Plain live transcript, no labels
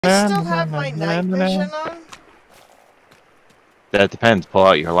I still have my night vision on? That depends. Pull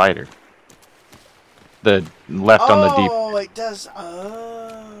out your lighter. The left on the deep. Oh, it does.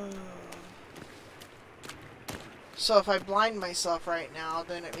 Oh. So if I blind myself right now,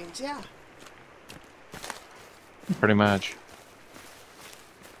 then it means, yeah. Pretty much.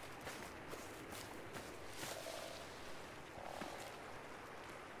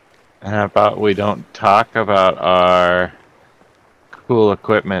 And how about we don't talk about our cool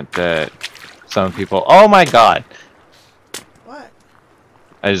equipment that some people... Oh my god! What?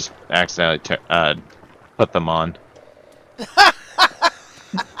 I just accidentally put them on.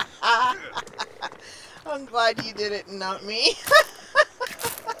 I'm glad you did it and not me.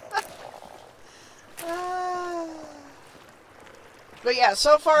 But yeah,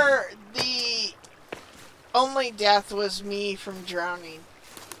 so far the only death was me from drowning.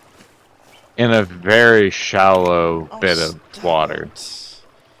 In a very shallow bit of water.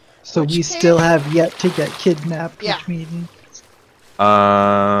 So we still have yet to get kidnapped, which means...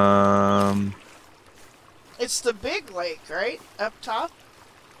 It's the big lake, right? Up top?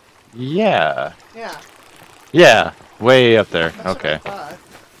 Yeah. Yeah. Yeah, way up there. That's okay. what I thought.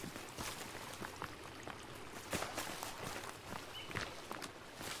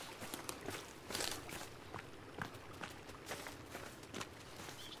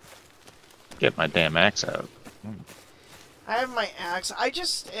 Get my damn axe out. I have my axe. I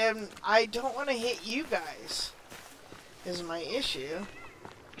don't want to hit you guys. Is my issue.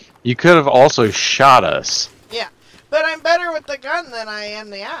 You could have also shot us. Yeah, but I'm better with the gun than I am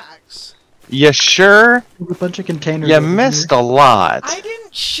the axe. You sure? There's a bunch of containers. You missed a lot. I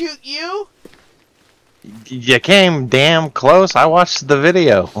didn't shoot you. You came damn close. I watched the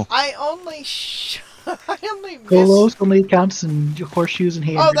video. I only missed. Golos only counts in horseshoes and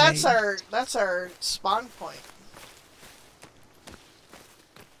hand grenades. that's our spawn point.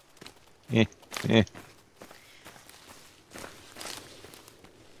 Eh, eh.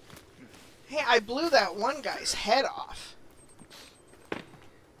 Hey, I blew that one guy's head off.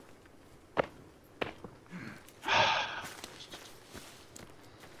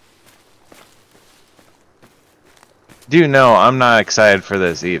 Do know I'm not excited for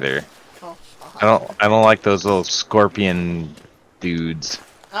this either. Oh, I don't like those little scorpion dudes.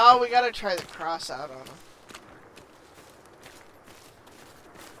 Oh, we gotta try the cross out on him.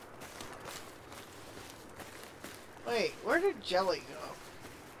 Wait, where did Jelly go?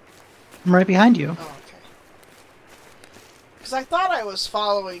 I'm right behind you. Oh, okay. Because I thought I was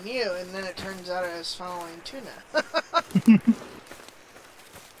following you, and then it turns out I was following Tuna.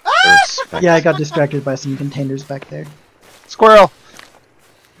 Yeah, I got distracted by some containers back there. Squirrel!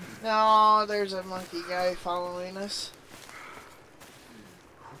 No, there's a monkey guy following us.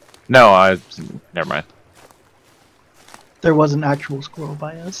 No, never mind. There was an actual squirrel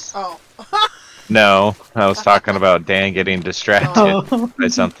by us. Oh. No, I was talking about Dan getting distracted by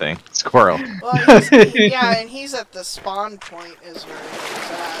something. Squirrel. Well, yeah, and he's at the spawn point is where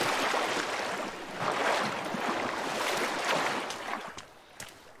he's at.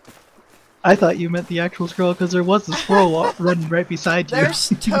 I thought you meant the actual squirrel because there was a squirrel running right beside you. There's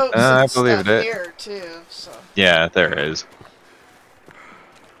totes I and believe stuff it. here too. So. Yeah, there is.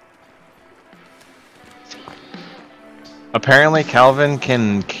 Apparently, Calvin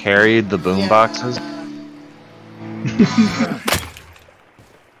can carry the boom boxes.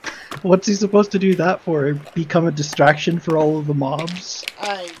 What's he supposed to do that for? Become a distraction for all of the mobs?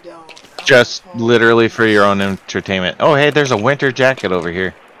 I don't know. Just literally for your own entertainment. Oh, hey, there's a winter jacket over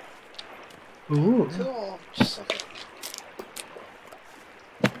here. Ooh. Cool. Just a second.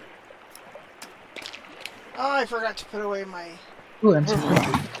 Oh, I forgot to put away my Ooh, and some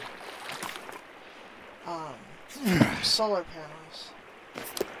printer. solar panels.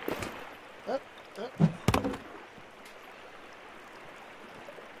 Up, up.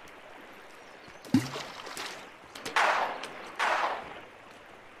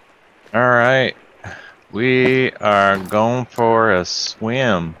 Alright. We are going for a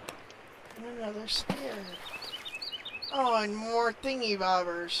swim. Another spear. Oh, and more thingy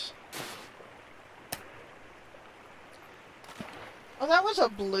bobbers. Oh, that was a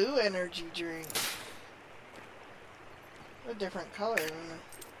blue energy drink. A different color, isn't it?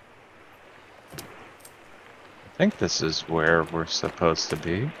 I think this is where we're supposed to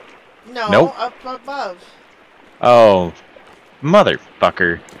be. No, nope. Up above. Oh,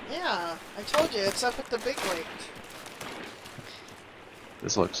 motherfucker. Yeah, I told you, it's up at the big lake.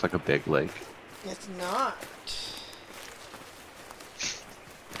 This looks like a big lake. It's not.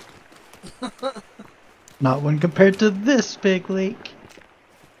 Not when compared to this big lake.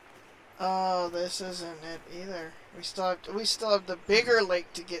 Oh, this isn't it either. We still have the bigger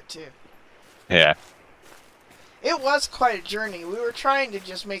lake to get to. Yeah. It was quite a journey. We were trying to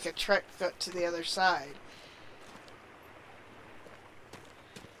just make a trek to the other side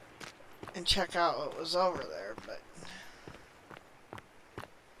and check out what was over there, but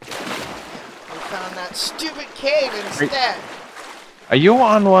we found that stupid cave instead. Are you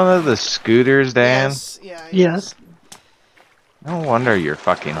on one of the scooters, Dan? Yes, yeah. Yes. No wonder you're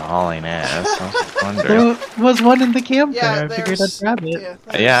fucking hauling ass. I was wondering. There was one in the camp Yeah, there. I figured I'd grab it.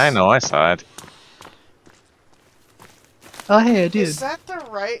 Yeah, I know. I saw it. Oh, hey, I did. Is that the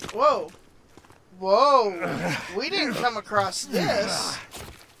right? Whoa. Whoa. We didn't come across this.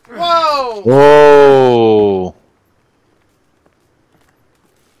 Whoa. Whoa!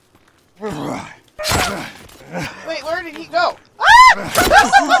 Wait, where did he go?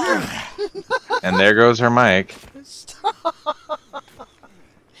 And there goes her mic. Stop.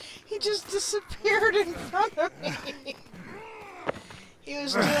 He just disappeared in front of me. He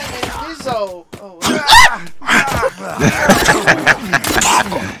was doing Inviso. Oh,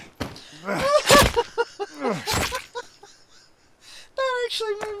 that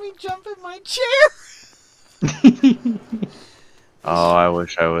actually made me jump in my chair. Oh, I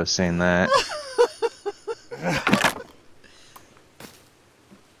wish I was seeing that.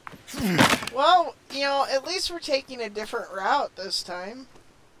 Well, you know, at least we're taking a different route this time.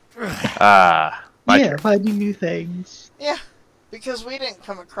 Ah. Yeah, finding new things. Yeah, because we didn't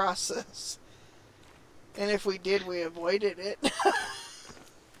come across this. And if we did, we avoided it.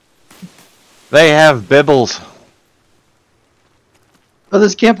 They have bibbles. Oh,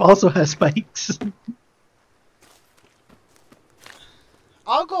 this camp also has spikes.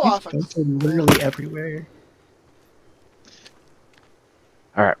 I'll go These off a spikes are literally everywhere.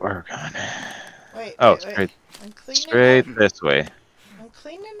 Alright, where are we going? Wait, Oh, wait, wait. straight, I'm cleaning straight up. this way. I'm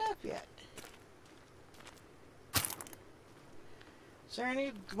cleaning up yet. Is there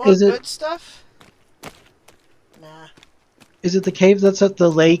any more good stuff? Nah. Is it the cave that's at the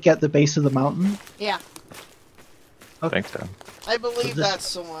lake at the base of the mountain? Yeah, I think so. I believe this-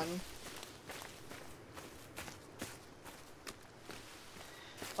 that's the one.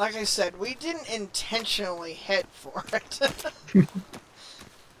 Like I said, we didn't intentionally head for it.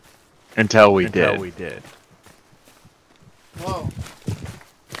 Until we did. Whoa.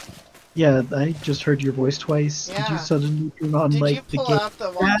 Yeah, I just heard your voice twice. Did Yeah. you suddenly turn on Did like you the pull game? out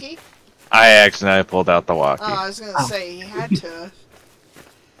the walkie? I accidentally pulled out the walkie. Oh, I was gonna say, he had to.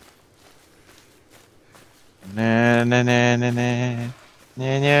 Na na na na na.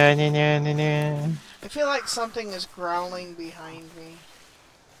 Na na na na na na. I feel like something is growling behind me.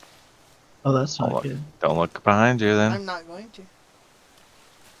 Oh, that's not Look. good. Don't look behind you then. I'm not going to.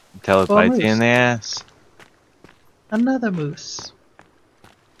 Until it Oh, bites you moose. in the ass. Another moose.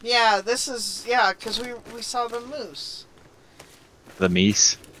 Yeah, this is... Yeah, because we saw the moose. The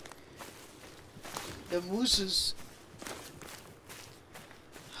meese. The mooses.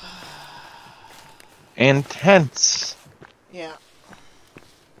 Intense. Yeah.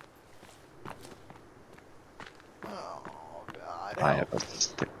 Oh, God. I have a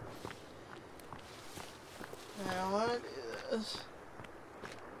stick. I want to do this.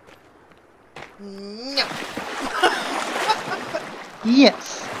 No.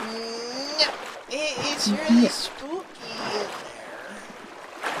 Yes. No. It's really Yeah. spooky in there.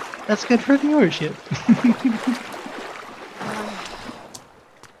 That's good for viewership.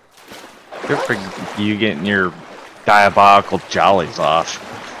 Good for you getting your diabolical jollies off.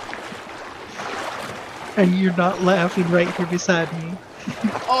 And you're not laughing right here beside me.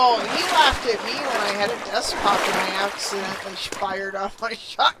 Oh, he laughed at me when I had a desk pop and I accidentally fired off my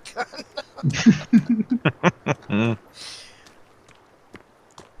shotgun.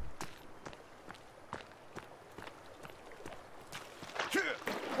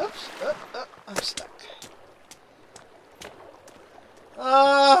 Oops, I'm stuck.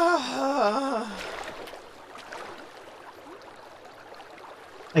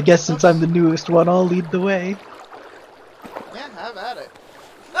 I guess since I'm the newest one, I'll lead the way. Yeah, have at it.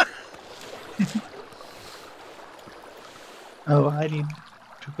 Oh, I need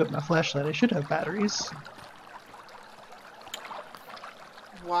to equip my flashlight. I should have batteries.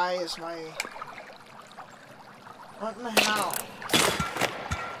 Why is my... What in the hell?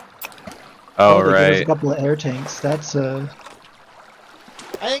 Oh, They gave us a right. couple of air tanks. That's I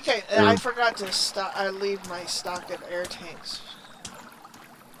think I forgot to I leave my stock of air tanks.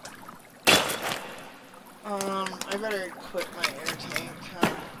 I better equip my air tank.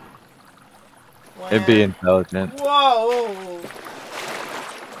 It'd be intelligent. Whoa!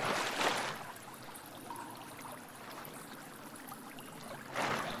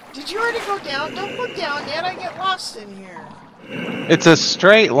 Did Did you already go down? Don't go down yet. I get lost in here. It's a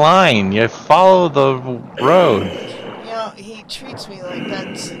straight line. You follow the road. You know, he treats me like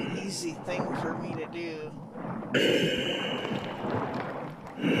that's an easy thing for me to do.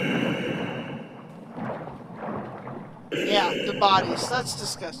 Yeah, the bodies. That's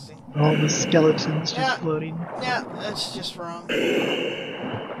disgusting. All the skeletons Yeah. just floating. Yeah, that's just wrong.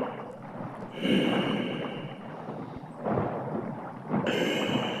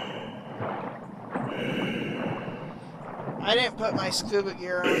 I didn't put my scuba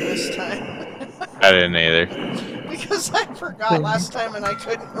gear on this time. I didn't either. Because I forgot last time and I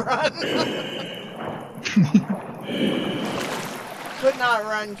couldn't run. Could not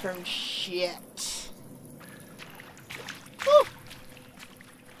run from shit. Woo.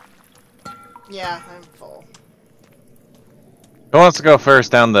 Yeah, I'm full. Who wants to go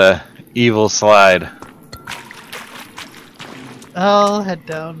first down the evil slide? I'll head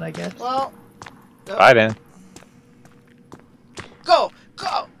down, I guess. Well, go. I didn't. Go!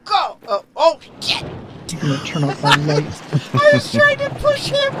 Go! Go! Oh, oh shit! I'm gonna turn off my lights. I was trying to push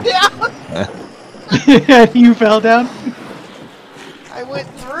him down! You fell down? I went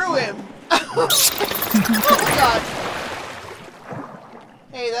through him! Oh god!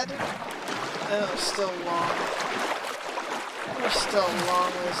 Hey, that didn't... Oh, it's still long. We're still a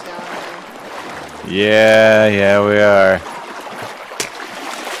long ways down here. Yeah, we are.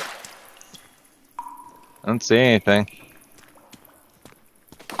 I don't see anything.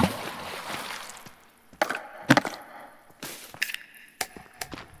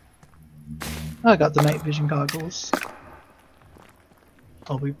 I got the night vision goggles.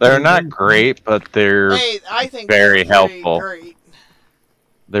 They're not great, but they're Hey, I think very they're pretty helpful. Great.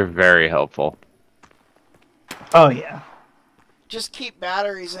 They're very helpful. Oh yeah. Just keep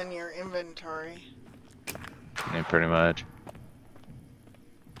batteries in your inventory. Yeah, pretty much.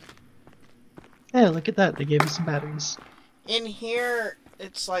 Hey, look at that. They gave us some batteries. In here,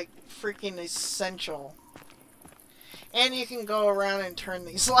 it's like freaking essential. And you can go around and turn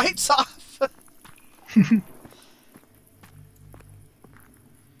these lights off.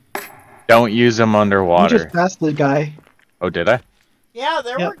 Don't use them You underwater. just passed the guy. Oh, did I? Yeah,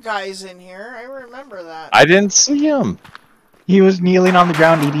 there Yep. were guys in here. I remember that. I didn't see him. He was kneeling on the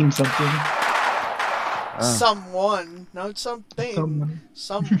ground eating something. Someone. Not something.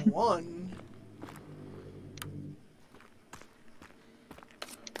 Someone.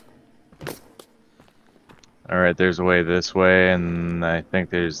 Alright, there's a way this way, and I think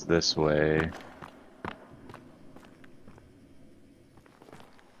there's this way.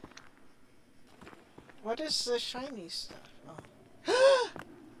 What is the shiny stuff? Oh.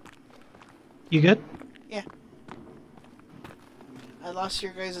 You good? I lost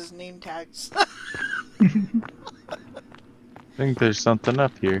your guys' name tags. I think there's something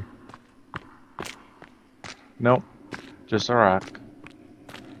up here. Nope. Just a rock.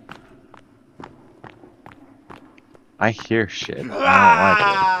 I hear shit. I don't like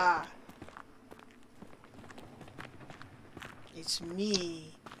Ah! It's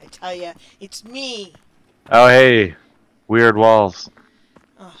me. I tell ya, it's me. it. Oh, hey. Weird walls.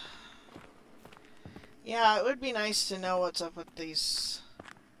 Yeah, it would be nice to know what's up with these.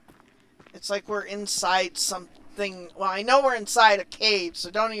 It's like we're inside something. Well, I know we're inside a cave, so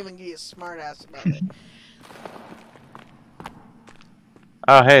don't even be a smartass about it.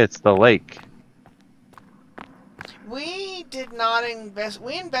 Oh, hey, it's the lake. We did not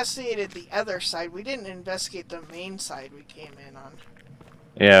we investigated the other side. We didn't investigate the main side we came in on.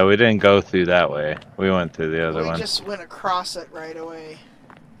 Yeah, we didn't go through that way. We went through the other We one. just went across it right away.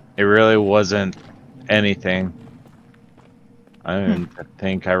 It really wasn't anything. I don't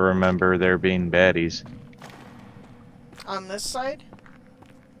think I remember there being baddies. On this side?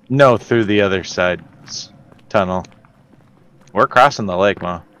 No, through the other side's tunnel. We're crossing the lake,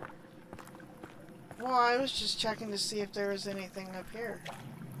 Ma. Well, I was just checking to see if there was anything up here.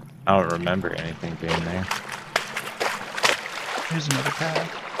 I don't remember anything being there. Here's another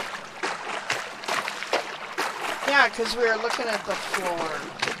path. Yeah, because we were looking at the floor.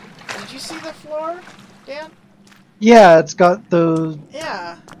 Did you see the floor, Dan? Yeah, it's got those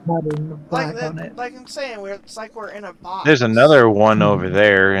Yeah. pattern of black Like, on it. like I'm saying, it's like we're in a box. There's another one over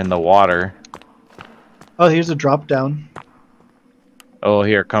there in the water. Oh, here's a drop down. Oh,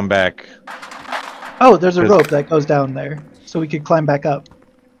 here, come back. Oh, there's a rope that goes down there, so we could climb back up.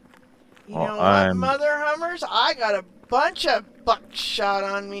 You Well, know what, I'm- Mother Hummers? I got a bunch of buckshot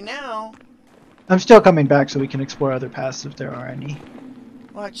on me now. I'm still coming back so we can explore other paths if there are any.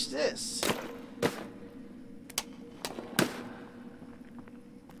 Watch this.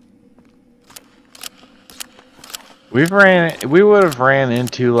 We would have ran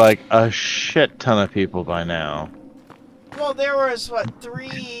into like a shit ton of people by now. Well, there was, what,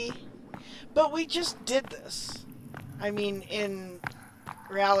 3... But we just did this. I mean, in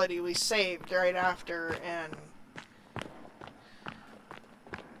reality, we saved right after, and...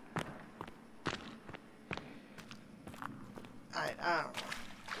 I don't know.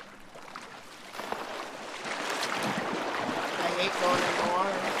 I hate going in the water.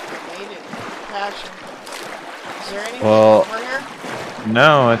 I hate it. Passion. Is there anything over here?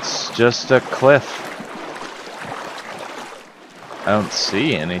 No, it's just a cliff. I don't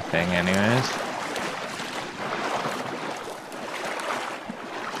see anything anyways.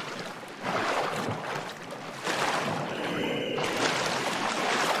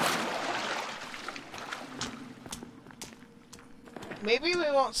 Maybe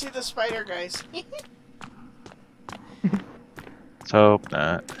we won't see the spider guys. Let's hope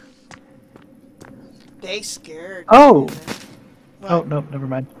not. They scared. Oh! What? Oh, no, never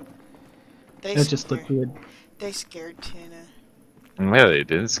mind. They It just looked weird. They scared Tina. Really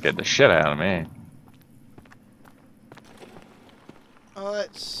did scare the shit out of me. Oh,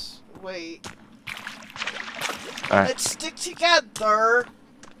 let's wait. Alright. Let's stick together.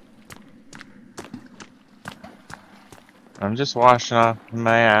 I'm just washing off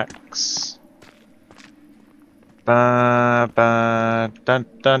my axe. Ba ba dun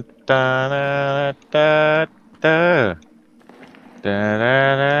dun dun da da da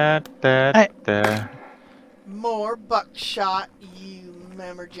da da da da. More buckshot, you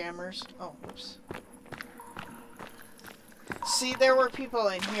member jammers. Oh, oops. See, there were people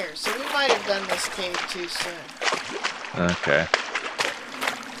in here, so we might have done this cave too soon. Okay.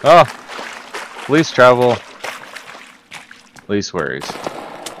 Oh, least trouble, least worries.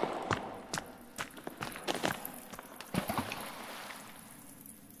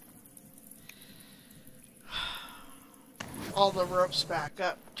 All the ropes back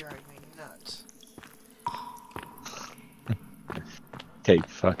up drive me nuts. Take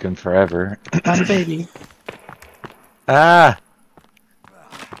fucking forever. Found a baby. Ah!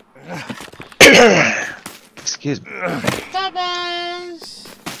 Excuse me. Bubbles!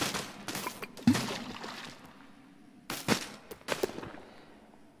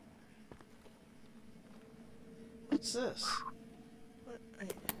 What's this? What,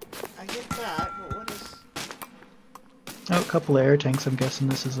 I get that, but what is... Oh, a couple of air tanks. I'm guessing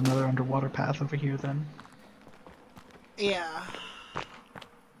this is another underwater path over here then. Yeah.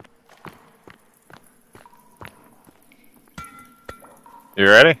 You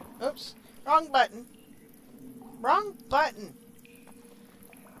ready? Oops. Wrong button. Wrong button.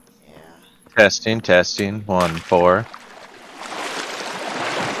 Yeah. Testing, testing. 1, 4.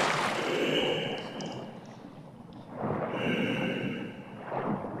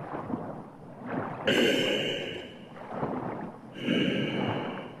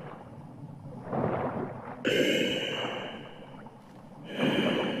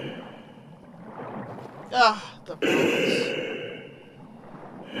 Ah, the balls.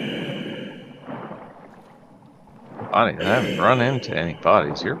 Bodies. I haven't run into any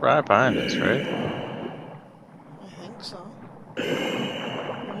bodies. You're right behind us, right? I think so.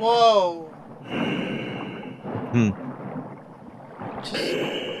 Whoa. Hmm.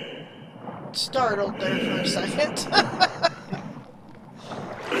 Just startled there for a second.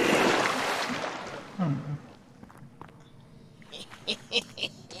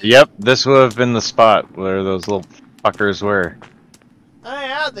 Yep, this would have been the spot where those little fuckers were. Oh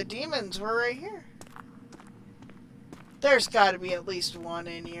yeah, the demons were right here. There's got to be at least one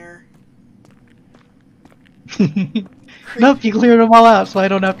in here. Nope, you cleared them all out, so I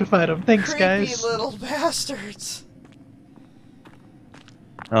don't have to fight them. Thanks, Creepy guys. little bastards.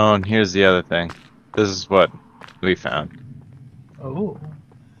 Oh, and here's the other thing. This is what we found. Oh,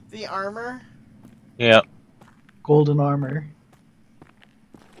 The armor. Yep. golden armor.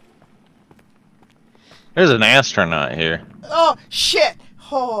 There's an astronaut here. Oh shit!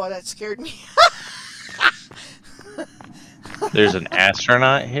 Oh, that scared me. There's an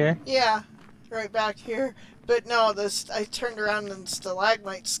astronaut here? Yeah, right back here. But no, this I turned around and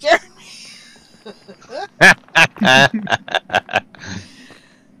stalagmite scared me.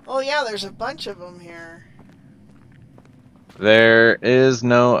 Oh yeah, there's a bunch of them here. There is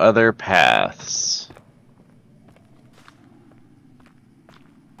no other paths.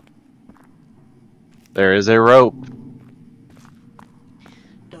 There is a rope.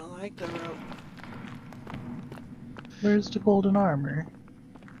 Don't like the rope. Where's the golden armor?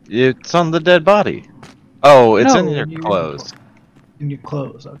 It's on the dead body. Oh, it's in No, your you're- clothes. In your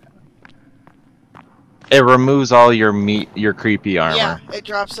clothes, okay. It removes all your your creepy armor. Yeah, it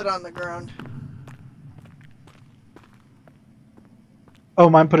drops it on the ground. Oh,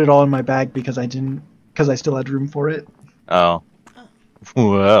 mine put it all in my bag because I still had room for it. Oh.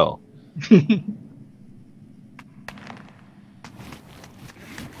 Well.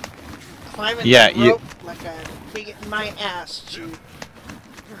 Climbing Yeah, the rope like a pig in my ass chew.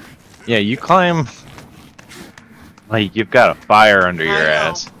 Yeah, you climb like you've got a fire under your I know.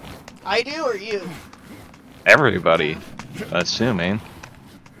 ass. I do, or you? Everybody, assuming.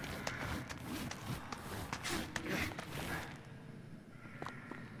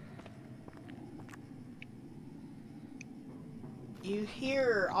 You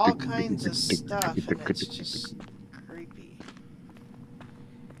hear all kinds of stuff, and it's just creepy.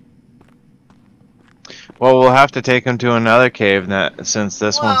 Well, we'll have to take him to another cave since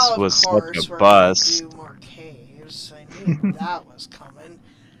this Well, one of was such course, a we're gonna bust. do more caves. I knew that was coming.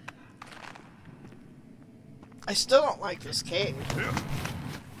 I still don't like this cave.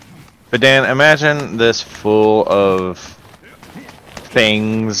 But Dan, imagine this full of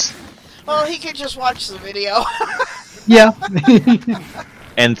things Well, he could just watch the video. Yeah.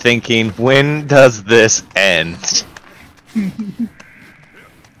 and thinking, when does this end?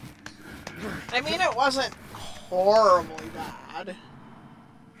 I mean, it wasn't horribly bad.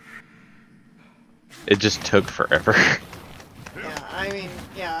 It just took forever. Yeah, I mean,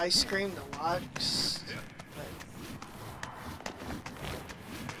 yeah, I screamed a lot. But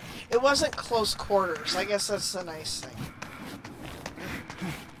it wasn't close quarters. I guess that's the nice thing.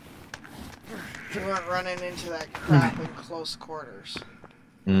 We weren't running into that crap in close quarters.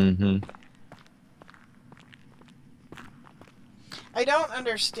 Mm-hmm. I don't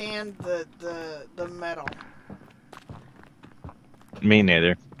understand the metal. Me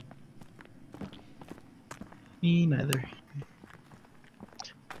neither. Me neither.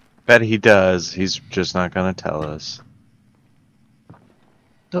 Bet he does. He's just not gonna tell us.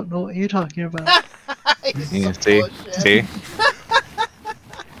 Don't know what you're talking about. Yeah, see? See?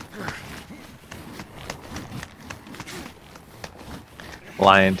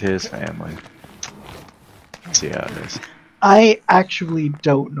 Lying to his family. See how it is. I actually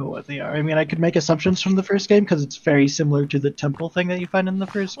don't know what they are. I mean, I could make assumptions from the first game because it's very similar to the temple thing that you find in the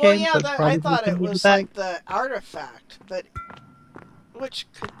first Well, game. yeah, so it's I probably thought it similar to was that. like the artifact, but which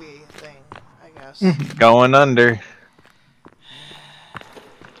could be a thing, I guess. Mhm. Going under.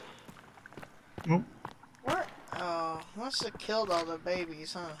 Where? Oh, must have killed all the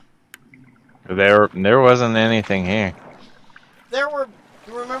babies, huh? There wasn't anything here. There were.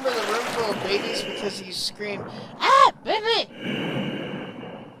 Remember the room full of babies because he screamed, "Ah, baby!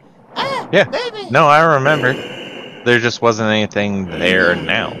 Ah, Yeah. baby!" No, I remember. There just wasn't anything there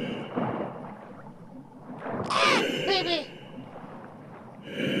now. Ah, baby!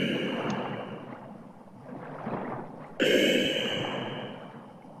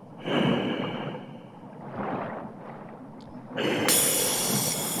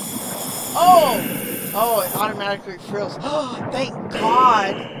 Oh, it automatically frills. Oh, thank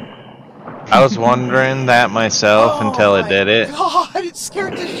God! I was wondering that myself until it did it. God, it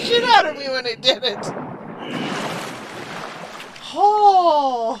scared the shit out of me when it did it.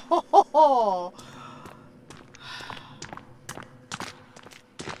 Oh!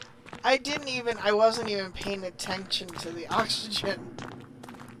 I wasn't even paying attention to the oxygen.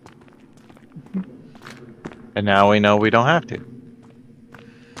 And now we know we don't have to.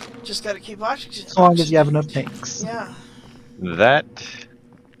 Just gotta keep oxygen. As long as you have enough tanks. Yeah. That...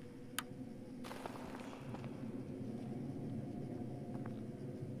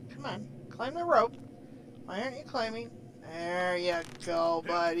 Come on, climb the rope. Why aren't you climbing? There you go,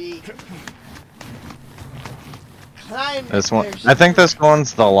 buddy. Climb. This one, I think this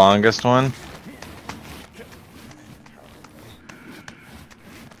one's the longest one.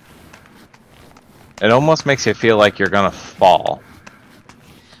 It almost makes you feel like you're gonna fall.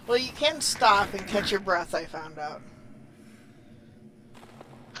 Well, you can stop and catch your breath, I found out.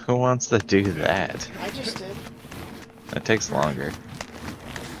 Who wants to do that? I just did. That takes longer.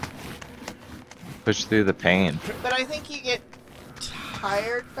 Push through the pain. But I think you get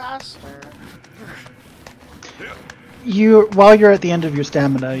tired faster. While you're at the end of your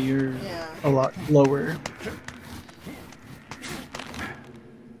stamina, you're Yeah. a lot lower.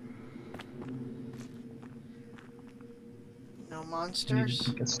 No You need monsters.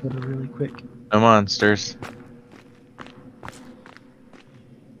 to get soda really quick. No monsters.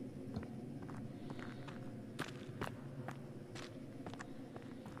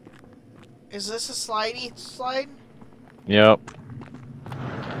 Is this a slidey slide? Yep.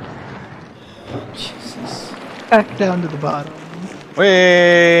 Jesus. Back down to the bottom.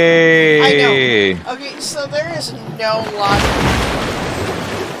 Way. I know. Okay, so there is no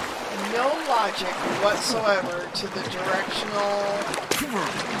logic whatsoever to the directional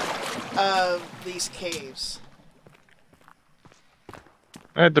of these caves?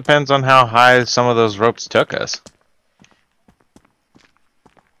 It depends on how high some of those ropes took us.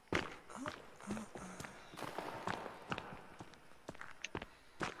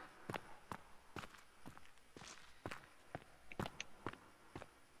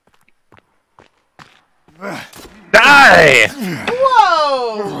 Die!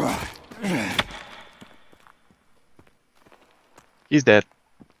 Whoa! He's dead.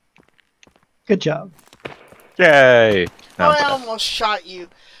 Good job. Yay! Oh, No, I almost shot you.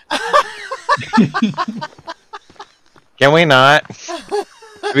 can we not?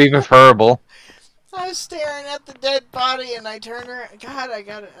 To be preferable. I was staring at the dead body and I turned around. God,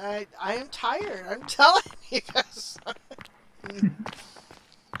 I am tired. I'm telling you guys.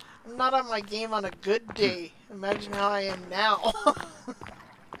 I'm not on my game on a good day. Imagine how I am now.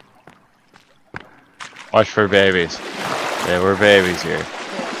 Watch for babies. There were babies here.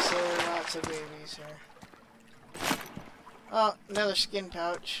 Yes, there are lots of babies here. Oh, another skin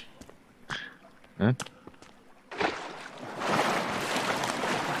pouch. Hmm?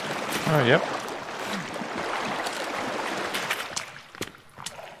 Oh, yep.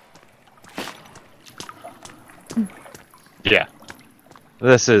 Yeah.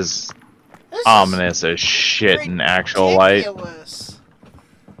 This is This ominous as shit in actual light. ridiculous.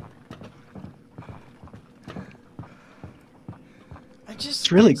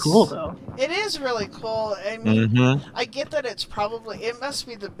 It's really cool, though. It is really cool. I mean, Mm-hmm. I get that it's probably, it must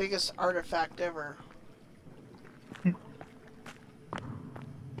be the biggest artifact ever.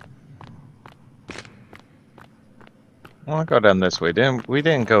 I'll go down this way. We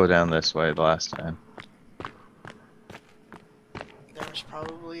didn't go down this way the last time. There's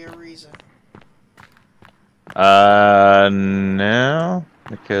probably a reason. No,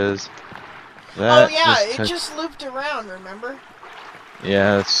 because that. Oh yeah, just it took- just looped around, remember?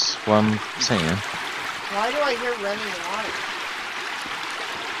 Yeah, that's what I'm saying. Why do I hear running water?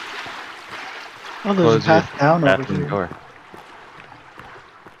 Oh, there's a Close your path down over bathroom here. door.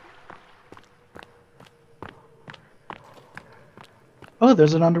 Oh,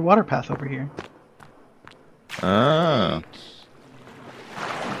 there's an underwater path over here. Oh.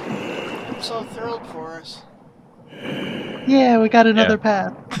 I'm so thrilled for us. Yeah, we got another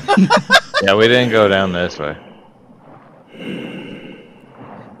path. Yeah, we didn't go down this way.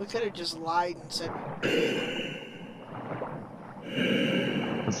 We could have just lied and said,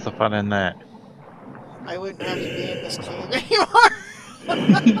 What's the fun in that? I wouldn't have to be in this cave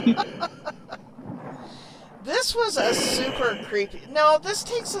anymore. This was a super creepy. No, this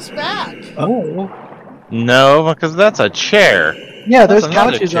takes us back. Oh. No, because that's a chair. Yeah, there's That's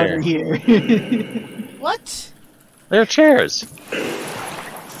another couches chair. over here. What? They're chairs.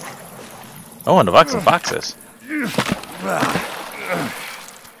 Oh, and a box of boxes.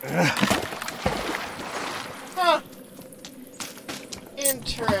 Huh.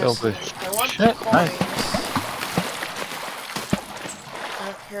 Interesting. Selfish. I want the Shit, coins. nice. I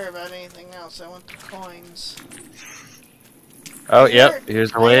don't care about anything else. I want the coins. Oh, yep.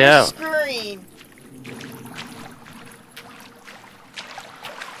 Here's the way out. Screen.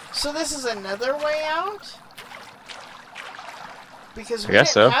 So this is another way out? Because we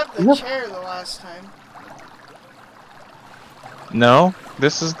guess didn't so. have the Yep. chair the last time. No,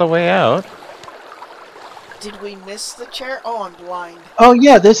 this is the way out. Did we miss the chair? Oh, I'm blind. Oh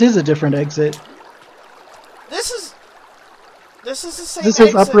yeah, this is a different exit. This is the same This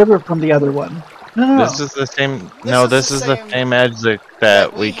is exit. upriver from the other one. No. This is the same. This No, is this the is the same same exit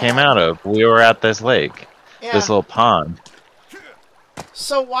that that we we came had. out of. We were at this lake, Yeah. this little pond.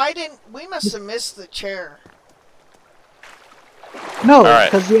 So why didn't we must have missed the chair? No,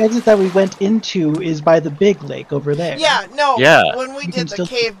 Alright. because the exit that we went into is by the big lake over there. Yeah, no. Yeah. When we You can did the still-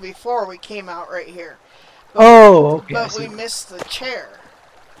 cave before, we came out right here. Oh, okay. I But see. we missed the chair.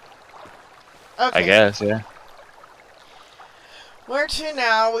 Okay. I guess, yeah. Where to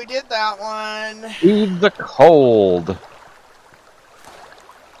now? We did that one. Feed the cold.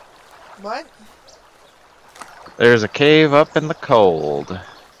 What? There's a cave up in the cold.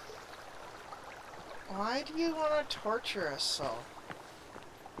 Why do you want to torture us so?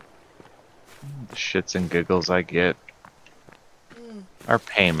 The shits and giggles I get Hmm. are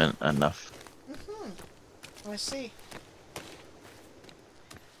payment enough. I see.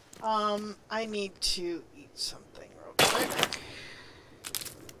 I need to eat something real quick.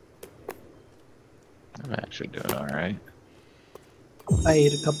 I'm actually doing alright. I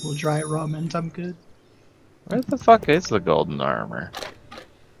ate a couple of dry ramens. I'm good. Where the fuck is the golden armor?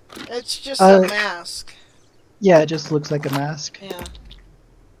 It's just a mask. Yeah, it just looks like a mask. Yeah.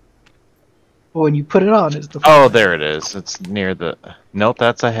 But when you put it on, it's the. Oh, there it is. It's near the. Nope,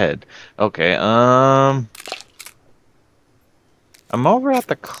 that's a head. Okay. I'm over at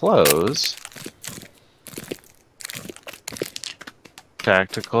the clothes.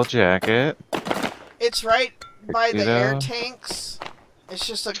 Tactical jacket. It's right by the air Tuxedo. tanks. It's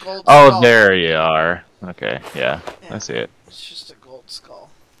just a gold Oh, skull. there you are. Okay, yeah, Yeah. I see it. It's just a gold skull.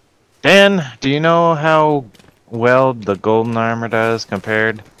 Dan, do you know how well the golden armor does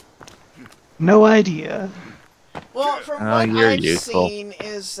compared? No idea. Well, from Oh, what you're I've useful. seen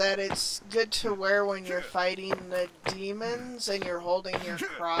is that it's good to wear when you're fighting the demons and you're holding your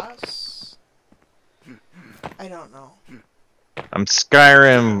cross. I don't know. I'm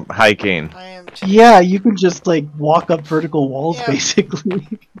Skyrim hiking, I am too. Yeah, you can just like walk up vertical walls, Yeah. basically.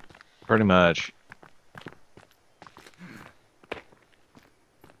 pretty much.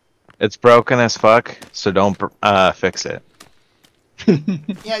 It's broken as fuck, so don't fix it.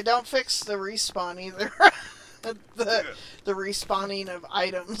 Yeah, don't fix the respawn either. the respawning of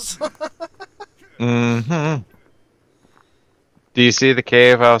items. Mm-hmm. Do you see the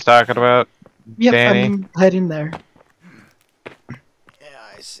cave I was talking about, Yep, Danny? I'm heading there. Yeah,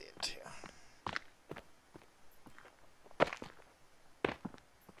 I see it too.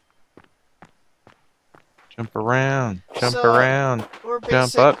 Jump around, jump So, around, We're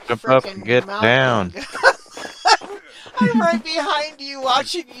jump basic up, frickin' get mountain down. goats. I'm right behind you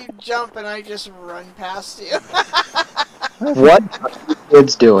watching you jump and I just run past you. What are you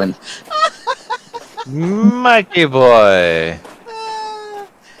kids doing? Mikey boy.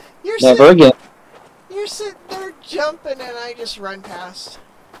 You're Never sitting, again. you're sitting there jumping and I just run past.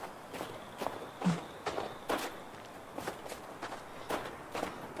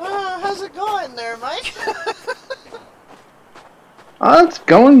 How's it going there, Mike? Oh, it's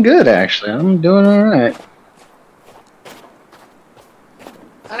going good, actually. I'm doing alright.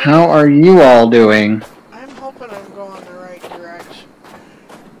 How are you all doing? I'm hoping I'm going the right direction.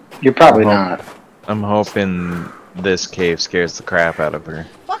 You're probably Well- not. I'm hoping this cave scares the crap out of her.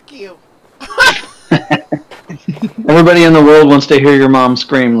 Fuck you. Everybody in the world wants to hear your mom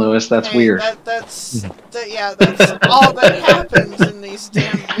scream, Lewis. That's Hey, weird. That's all that happens in these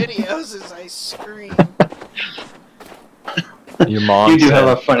damn videos is I scream. Your mom You do said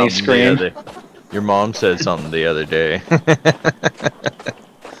have a funny something scream. Your mom said something the other day.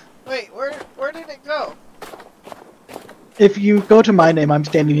 Wait, where did it go? If you go to my name, I'm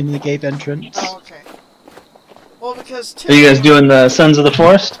standing in the cave entrance. Oh, okay. Well, because Are you guys doing the Sons of the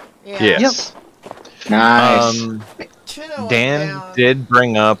Forest? Yeah. Yes. Nice. Tuna went Dan down. did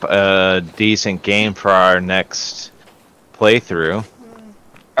bring up a decent game for our next playthrough.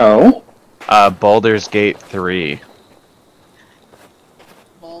 Oh? Baldur's Gate 3.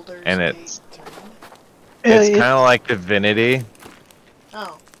 Baldur's and Gate it's- 3. It's kind of like Divinity.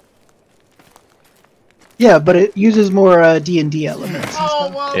 Oh. Yeah, but it uses more D&D elements. and Oh,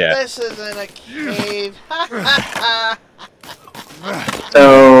 stuff. well, Yeah. this isn't a cave. Ha ha ha.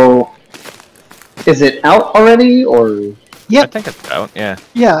 So, is it out already, or? I Yep, think it's out, yeah.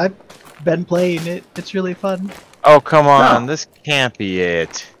 yeah, I've been playing it. It's really fun. Oh, come on. No. This can't be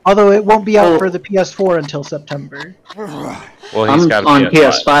it. Although it won't be out Oh. for the PS4 until September. Well, he's I'm got a on PS5.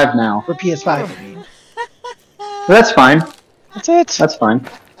 PS5 now. For PS5, I mean. That's fine. That's it. That's fine.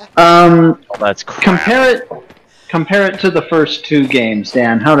 Oh, that's crap. Compare it to the first two games,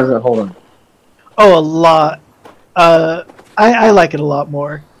 Dan. How does it hold up? Oh, a lot. I like it a lot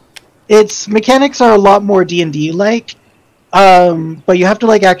more. Its mechanics are a lot more D&D like, but you have to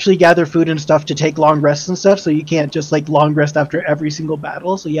like actually gather food and stuff to take long rests and stuff. So you can't just like long rest after every single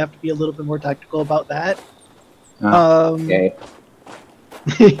battle. So you have to be a little bit more tactical about that. Okay.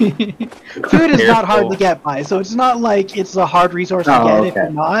 Food is not hard Careful. to get by, so it's not like it's a hard resource to Oh, get if okay.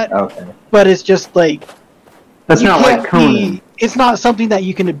 you're not. Okay. But it's just like That's you not can't like Conan. It's not something that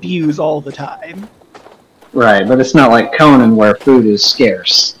you can abuse all the time. Right, but it's not like Conan where food is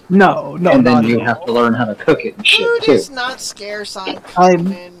scarce. No, and then not you at have all. to learn how to cook it and shit, Food too. is not scarce on I'm-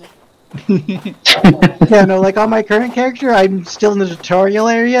 Conan. Yeah, no, like on my current character, I'm still in the tutorial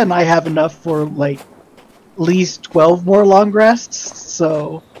area, and I have enough for like at least 12 more long rests.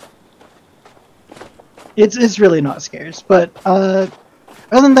 So it's really not scarce. But other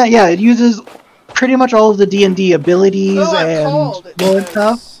than that, yeah, it uses pretty much all of the D&D abilities Oh, I'm and cold. It lore does.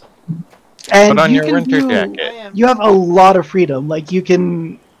 stuff. And Put on you your can winter do, I jacket. am. You have a lot of freedom. Like you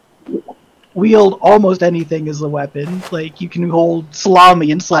can wield almost anything as a weapon. Like you can hold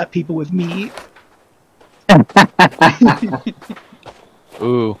salami and slap people with meat.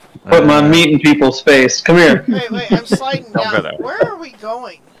 Ooh. Put my meat in people's face. Come here. Wait, I'm sliding Don't go down. there. Where are we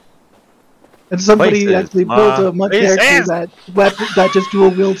going? And somebody Places, actually built a places. character that just dual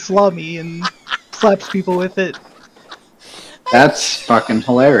wield salami, and slaps people with it. That's fucking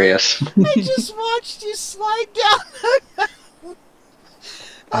hilarious. I just watched you slide down.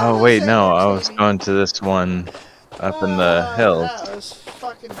 Oh wait, no, I was going to this one up in the hills. That was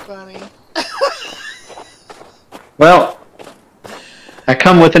fucking funny. Well, I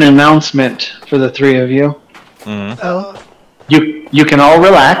come with an announcement for the three of you. Mm. Oh. You can all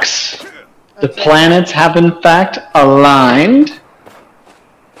relax. The Okay. planets have in fact aligned.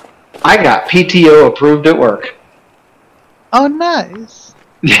 I got PTO approved at work. Oh, nice.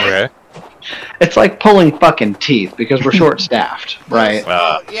 Okay. It's like pulling fucking teeth because we're short-staffed, right?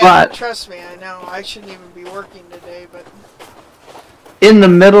 Oh, yeah, But- trust me, I know. I shouldn't even be working today, but In the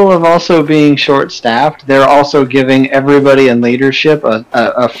middle of also being short-staffed, they're also giving everybody in leadership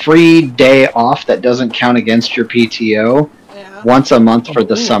a free day off that doesn't count against your PTO yeah. once a month for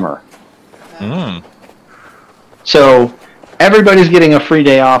the Ooh. summer. Mm. So everybody's getting a free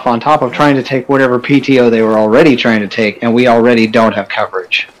day off on top of trying to take whatever PTO they were already trying to take, and we already don't have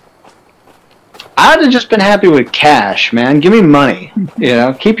coverage. I'd have just been happy with cash, man. Give me money. You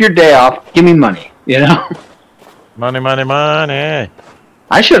know, keep your day off. Give me money. You know, Money, money, money.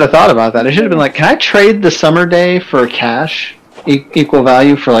 I should have thought about that. I should have been like, can I trade the summer day for cash, equal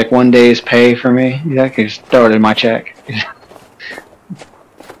value for like 1 day's pay for me? Yeah, I can just throw it in my check,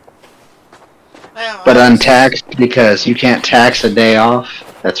 but untaxed because you can't tax a day off.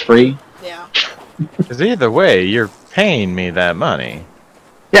 That's free. Yeah. Because either way, you're paying me that money.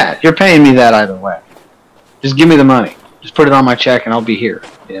 Yeah, you're paying me that either way. Just give me the money. Just put it on my check and I'll be here.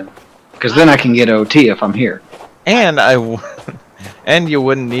 Yeah. Because then I can get OT if I'm here. And and you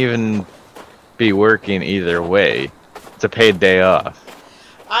wouldn't even be working either way. It's a paid day off.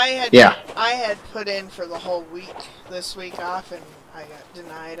 I had put in for the whole week this week off, and I got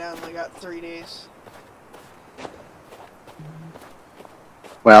denied. I only got 3 days.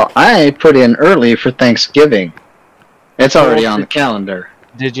 Well, I put in early for Thanksgiving. It's already on the calendar.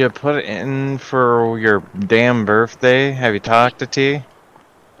 Did you put it in for your damn birthday? Have you talked to T?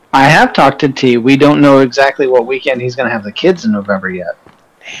 I have talked to T. We don't know exactly what weekend he's going to have the kids in November yet.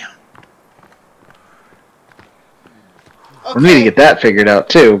 Okay. We need to get that figured out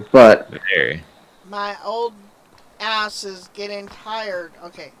too, but Very. My old ass is getting tired.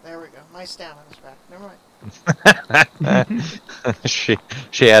 Okay, there we go. My stamina's back. Never mind.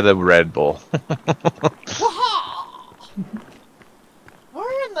 she had a Red Bull. Waha!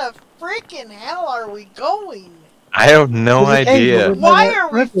 Where in the freaking hell are we going? I have no There's a cave idea. over Why there. are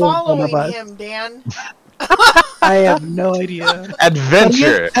we Red Bull in front of following us. him, Dan? I have no idea. But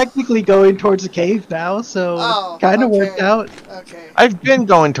Adventure. I'm technically going towards a cave now, so Oh, kind of okay. worked out. Okay. I've been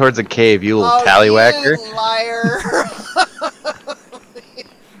going towards a cave, you little Oh, tallywhacker. you liar.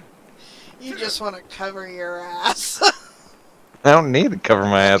 You just want to cover your ass. I don't need to cover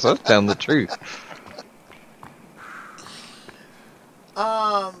my ass. I'm telling the truth.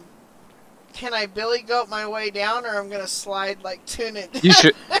 Can I Billy Goat my way down, or I'm gonna slide like tuna? You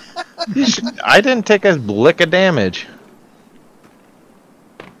should. I didn't take a lick of damage.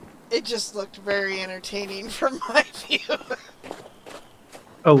 It just looked very entertaining from my view.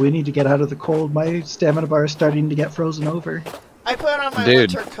 Oh, we need to get out of the cold. My stamina bar is starting to get frozen over. I put on my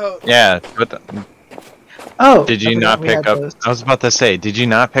Dude. winter coat. Yeah, but Oh, did I you forgot not we pick had up? those. I was about to say, did you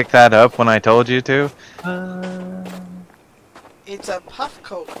not pick that up when I told you to? It's a puff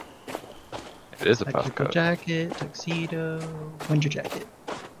coat. It is a puff Tactical coat. jacket, tuxedo, winter jacket.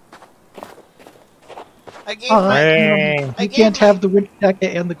 I gave Oh, my Hey. I you gave can't my- have the winter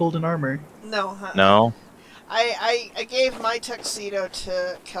jacket and the golden armor. no. Huh? No. I gave my tuxedo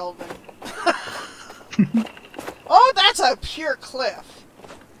to Kelvin. Oh, that's a pure cliff.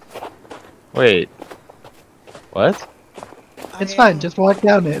 Wait. What? It's I fine, am- just walk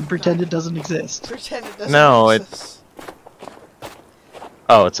down it and pretend it doesn't exist. pretend it doesn't. No, exist.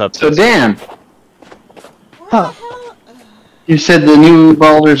 Oh, it's up. so this- Dan, What Huh. the hell? you said the new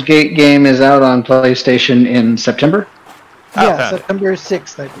Baldur's Gate game is out on PlayStation in September? Oh, Yeah, found it. September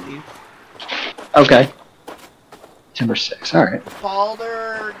 6th, I believe. Okay. September 6th, alright.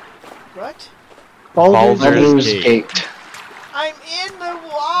 Baldur. What? Baldur's Baldur's Gate. Gate. Gate. I'm in the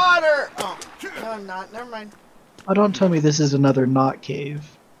water. Oh, no, I'm not. Never mind. Oh, don't tell me this is another not cave.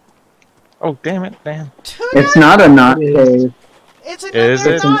 Oh, damn it, Dan. Tuna? It's not a not It is. cave. It's Is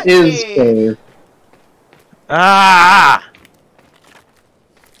another it? It's an not is cave. cave. Ah!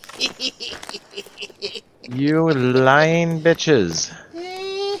 You lying bitches.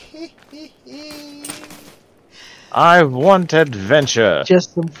 I want adventure.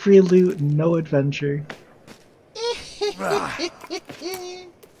 Just some free loot and no adventure.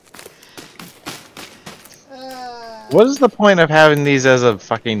 What is the point of having these as a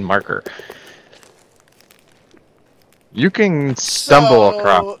fucking marker? You can stumble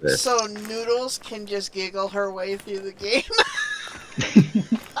across this. So Noodles can just giggle her way through the game.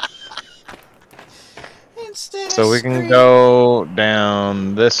 Instead So of we can screaming. go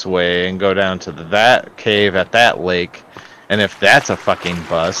down this way and go down to that cave at that lake. And if that's a fucking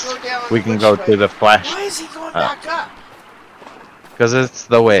bust, Go down we can which go way? to the flash. Why is he going back up? Because it's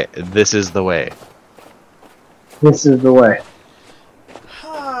the way. This is the way. This is the way.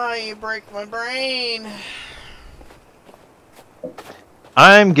 Oh, you break my brain.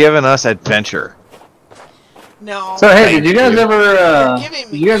 I'm giving us adventure. No. So hey, Thank did you guys you. ever? You're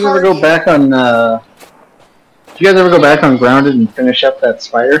giving me Did you guys ever go cardio. back on? Did you guys ever go back on Grounded and finish up that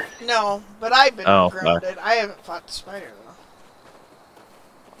spider? No, but I've been Oh, fuck. grounded. I haven't fought the spider though.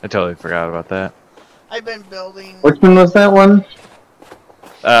 I totally forgot about that. I've been building. Which one was that one?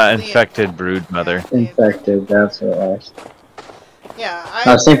 Infected brood mother. Infected. That's what it was. Yeah,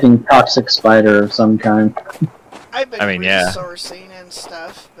 I was thinking toxic spider of some kind. I've been I mean, yeah. resourcing and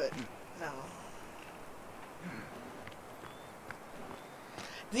stuff, but no.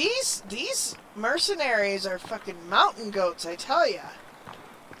 These mercenaries are fucking mountain goats, I tell ya.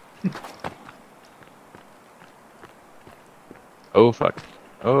 Oh fuck.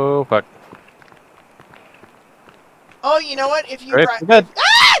 Oh fuck. Oh, you know what? If you Right, ride, good.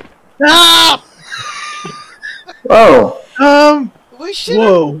 Ah! Oh, we should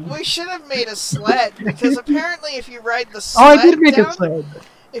Whoa. have made a sled because apparently if you ride the Oh, sled I did make down, a sled.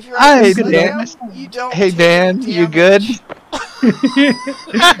 if you I ride the Hey, sled Dan. down, you don't. Hey take Dan, you good? damage.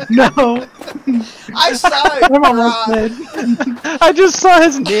 No, I saw it. I'm almost Rob. dead. I just saw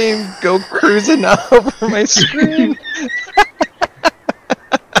his name go cruising over my screen.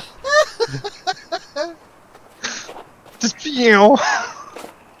 Just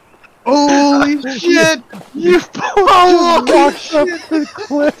Holy shit! You both just walked up the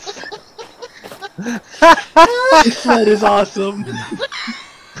cliff. This sled is awesome.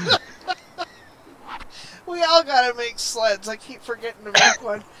 We all gotta make sleds. I keep forgetting to make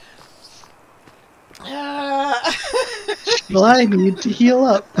one. Well, I need to heal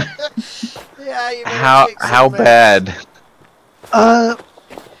up. Yeah, you better How take some how meds. bad?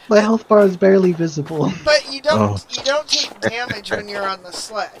 My health bar is barely visible. But you don't Oh. take damage when you're on the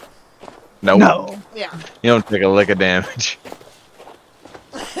sled. Nope. No. Yeah. You don't take a lick of damage.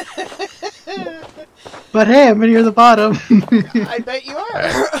 But hey, I'm near the bottom. I bet you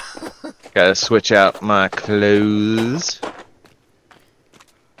are. Gotta switch out my clothes.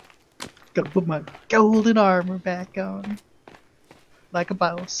 Gotta put my golden armor back on. Like a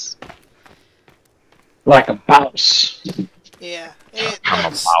boss. like a mouse. Yeah. It I'm a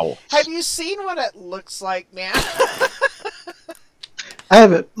looks- mouse. Have you seen what it looks like, man? I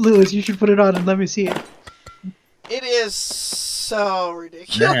have it. Lewis, you should put it on and let me see it. It is so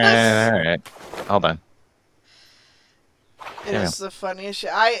ridiculous. Alright. Hold on. It is the funniest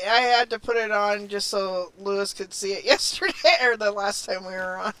shit. I had to put it on just so Lewis could see it yesterday, or the last time we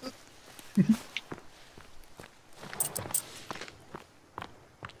were on.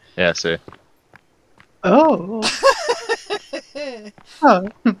 Yeah, see. Oh. Huh.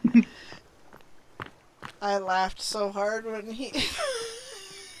 I laughed so hard when he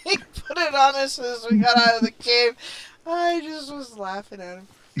he put it on as soon as we got out of the cave. I just was laughing at him.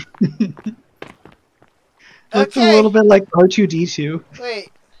 Looks a Okay. little bit like R2D2. Wait.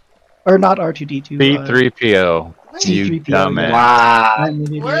 Or not R2D2. B3PO. You C-3PO, dumbass. Wow. I'm an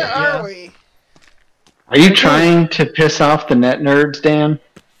idiot, Where yeah. are we? Are you trying to piss off the net nerds, Dan?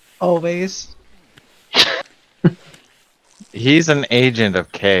 Always. He's an agent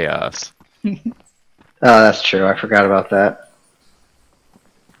of chaos. Oh, that's true. I forgot about that.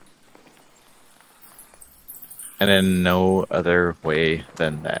 And in no other way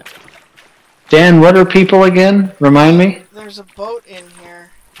than that. Dan, what are people again? Remind me. There's a boat in here.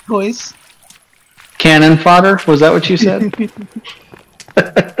 Boys. Cannon fodder? Was that what you said?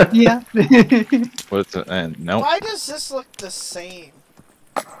 Yeah. What's no? Why does this look the same?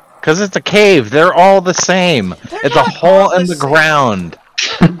 Because it's a cave. They're all the same. They're It's a not hole all in the the same. ground.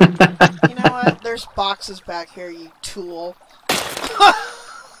 You know what? There's boxes back here, you tool.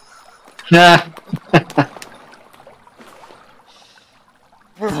 Nah.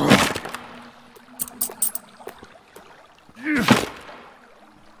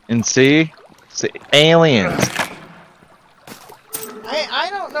 And see? Aliens. I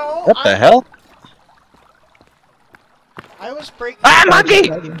don't know. What the hell? I was breaking. Ah, monkey!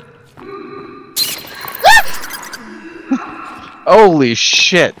 Holy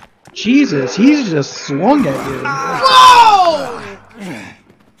shit. Jesus, he's just swung at you. Whoa!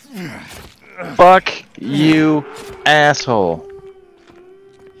 Fuck you, asshole.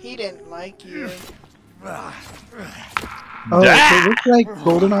 He didn't like you. Oh, so it looks like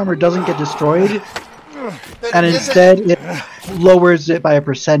golden armor doesn't get destroyed, Then and it instead it lowers it by a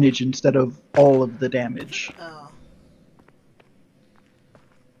percentage instead of all of the damage. Oh.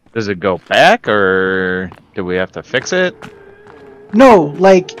 Does it go back, or do we have to fix it? No,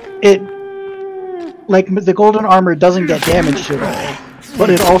 like the golden armor doesn't get damaged at all, but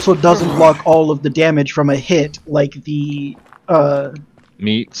it also doesn't block all of the damage from a hit, like the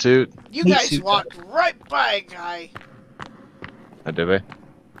Meat suit? You Meat guys suit walked right by a guy. Did we?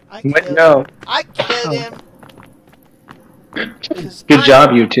 I Wait, killed no. I killed Oh. him. 'Cause Good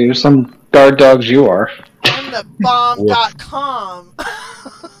job, you two. Some guard dogs you are. I'm the bomb.com.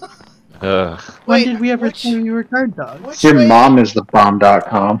 Ugh. When Wait, did we ever which- say you were guard dogs? Which Your way, mom is the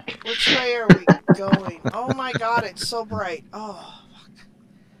bomb.com. Which way are we going? Oh my god, it's so bright. Oh.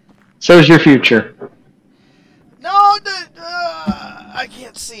 So's your future. No, I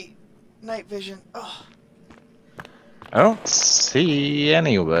can't see. Night vision. Oh. I don't see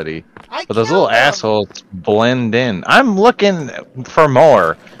anybody. I But those killed little him. assholes blend in. I'm looking for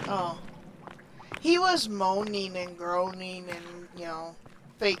more. Oh. He was moaning and groaning and,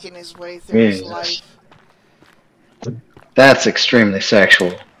 faking his way through his Jesus. life. That's extremely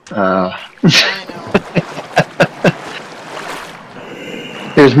sexual. I know.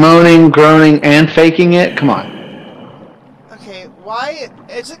 There's moaning, groaning, and faking it. Come on. Okay, why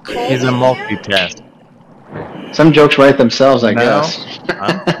is it cold He's a in here? multitask. Some jokes write themselves, I No. guess.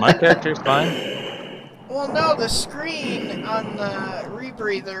 My character's fine. Well, no, the screen on the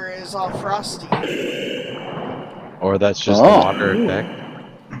rebreather is all frosty. Or that's just Oh. the water effect.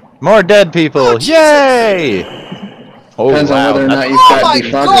 More dead people! Oh, Jesus. Yay! Oh, Depends on wow. whether or not you've Oh got my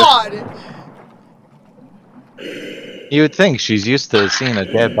defogger. god! You would think she's used to seeing a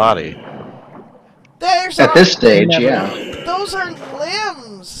dead body. There's At this stage, Never. yeah. Those are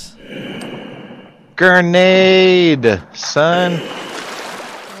limbs! Grenade, son.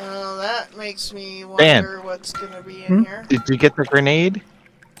 Well, that makes me Dan. wonder what's gonna be in here. Did you get the grenade?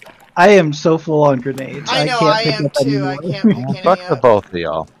 I am so full on grenades. I know, can't I pick am up too. I anymore. can't pick any Fuck the up. both of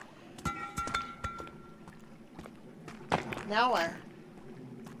y'all. Now where?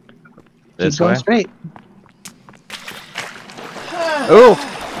 Keep This going way. straight. Ooh!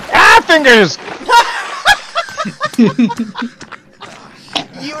 Ah, fingers!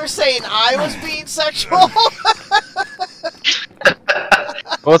 You were saying I was being sexual?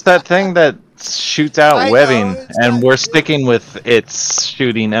 What's that thing that shoots out I know, webbing? it's And not we're good. sticking with it's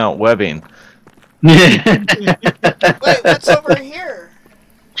shooting out webbing. Wait, what's over here?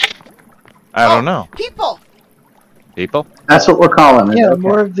 I don't know. People! People? That's what we're calling it. Yeah, okay.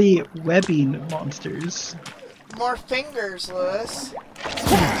 more of the webbing monsters. More fingers, Lewis.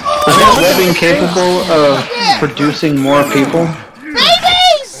 Is webbing capable of producing more people?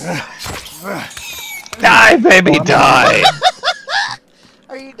 Babies! Die, baby, die!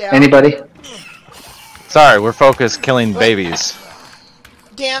 Are you down? Anybody? Sorry, we're focused killing babies.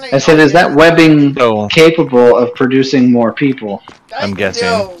 Dan, are you I said, is that down? webbing So, capable of producing more people? I'm guessing.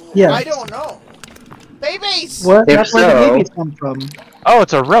 No, Yeah. I don't know. Babies! What? If That's where the so- babies come from. oh,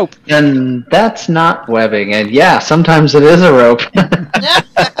 it's a rope. And that's not webbing. And yeah, sometimes it is a rope.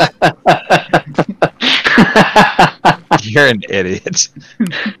 You're an idiot.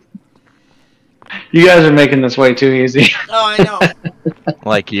 You guys are making this way too easy. Oh, I know.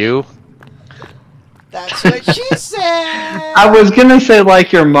 Like you. That's what she said. I was gonna say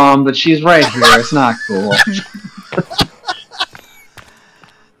like your mom, but she's right here. It's not cool.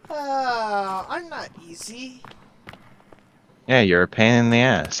 Oh, I'm not easy. Yeah, you're a pain in the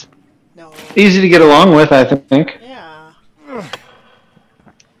ass. No. Easy to get along with, I think. Yeah.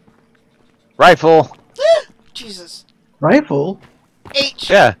 Rifle. Jesus. Rifle? H.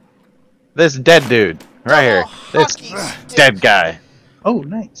 Yeah. This dead dude. Right here. This Hockey stick. dead guy. Oh,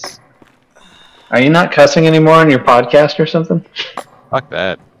 nice. Are you not cussing anymore on your podcast or something? Fuck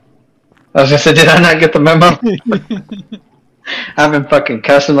that. I was gonna say, did I not get the memo? I've been fucking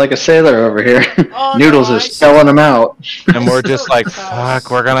cussing like a sailor over here. Oh, Noodles no, is I spelling them out. And we're just like, fuck,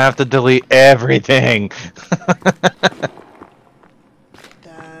 we're gonna have to delete everything.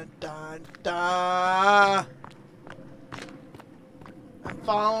 Da, da, da. I'm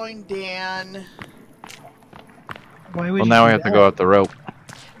following Dan. Why would Well, you now we do have to that? go up the rope.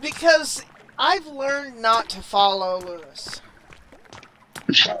 Because I've learned not to follow Lewis.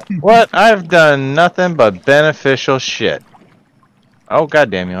 What? I've done nothing but beneficial shit. Oh,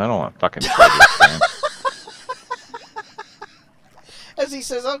 goddamn you, I don't want fucking this, man. As he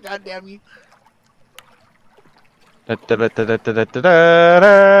says, oh goddamn you.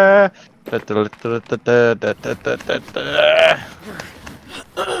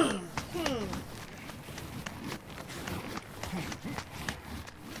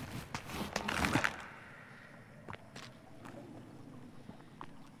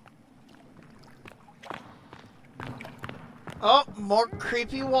 Oh, more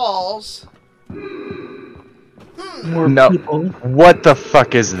creepy walls. More No. people. What the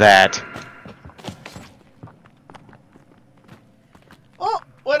fuck is that? Oh,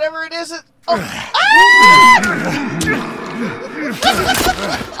 whatever it is, it. Oh! Ah!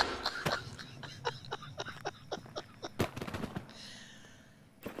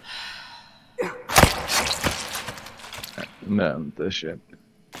 No, this shit.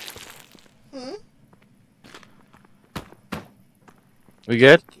 Hmm? We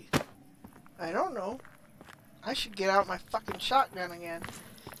good? I don't know. I should get out my fucking shotgun again.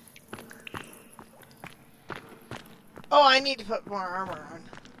 Oh, I need to put more armor on.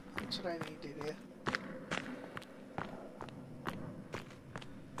 That's what I need to do.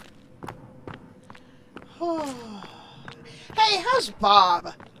 Hey, how's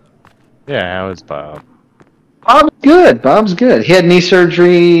Bob? Yeah, how is Bob? Bob's good. Bob's good. He had knee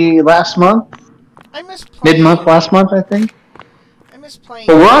surgery last month, I miss playing. mid-month last month, I think. I miss playing.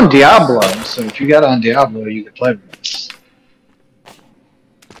 But we're on Diablo, so if you got on Diablo, you could play with us.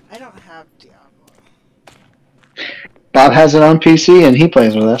 I don't have Diablo. Bob has it on PC, and he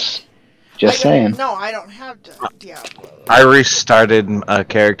plays with us. Just saying. No, I don't have Diablo. I restarted a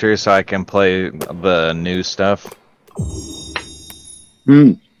character so I can play the new stuff.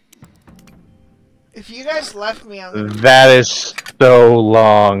 Hmm. If you guys left me on the... That is so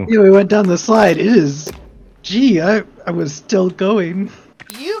long. Yeah, we went down the slide. It is. Gee, I was still going.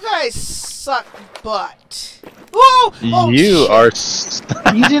 You guys suck butt. Whoa! Oh, You shit.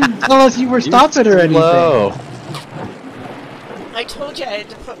 are. You didn't tell us you were stopping or anything. Slow. I told you I had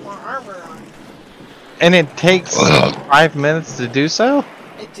to put more armor on. And it takes 5 minutes to do so?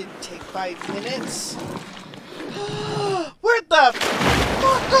 It didn't take 5 minutes. Where the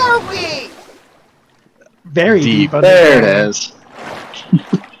fuck are we? Very Deep. deep. There it is.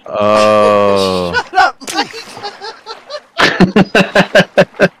 Oh. Shut up, Mike.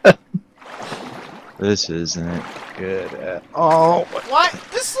 This isn't good at all. What?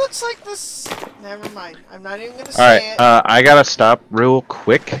 This looks like this. Never mind. I'm not even gonna All say right, it. I gotta stop real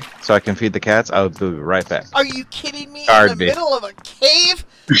quick so I can feed the cats. I'll be right back. Are you kidding me? In Guard the me. middle of a cave?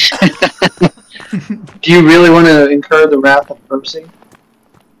 Do you really want to incur the wrath of Percy?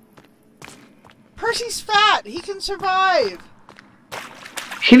 Percy's fat. He can survive.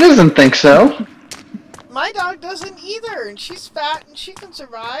 He doesn't think so. My dog doesn't either, and she's fat and she can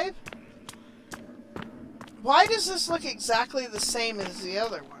survive. Why does this look exactly the same as the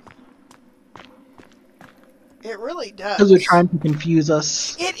other one? It really does. Because they're trying to confuse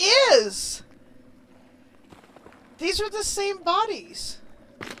us. It is! These are the same bodies.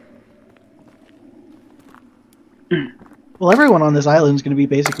 Well, everyone on this island is going to be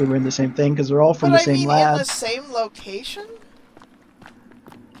basically wearing the same thing because they're all from But the I same mean, lab. in the same location?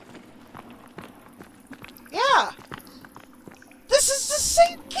 Yeah. This is the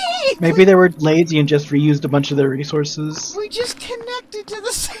same cave! Maybe they were lazy and just reused a bunch of their resources. We just connected to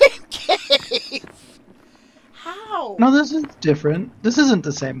the same cave! How? No, this is different. This isn't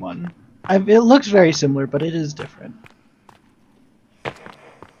the same one. It looks very similar, but it is different.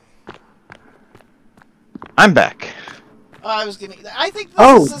 I'm back. Oh, I was gonna... I think this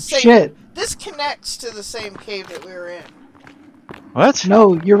Oh, is the same... shit. This connects to the same cave that we were in. What?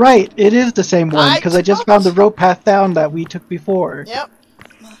 No, you're right. It is the same one because I just found the told rope path down that we took before. Yep.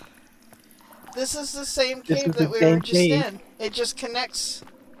 This is the same This cave is the that we same were just cave. in. It just connects.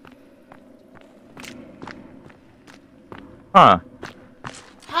 Huh.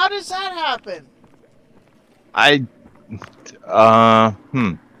 How does that happen? I.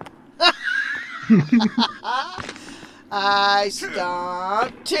 I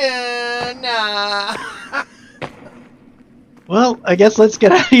stopped tuna. Well, I guess let's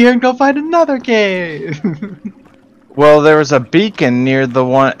get out of here and go find another cave. Well, there was a beacon near the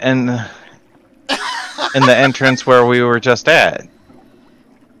one in the entrance where we were just at.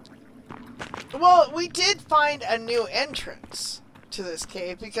 Well, we did find a new entrance to this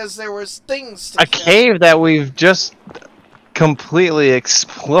cave because there was things to A cave that we've just completely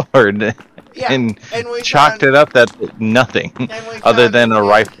explored Yeah, and we chalked found, it up that nothing and we other found than a new-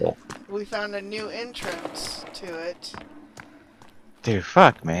 rifle. We found a new entrance to it. Dude,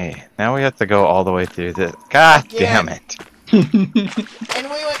 fuck me. Now we have to go all the way through this. God Again. damn it. And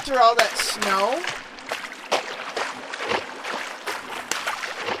we went through all that snow.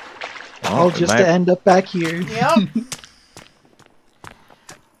 All just to end up back here. Yep.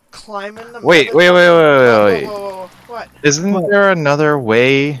 Climbing the Wait. Whoa. What? Isn't What? there another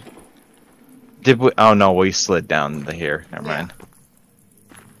way? Did we? Oh no, we slid down the here. Never Yeah. mind.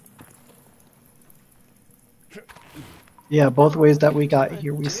 Yeah, both ways that we got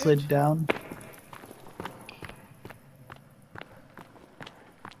here, we slid down.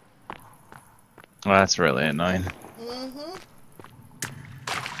 Well, that's really annoying. Mm-hmm.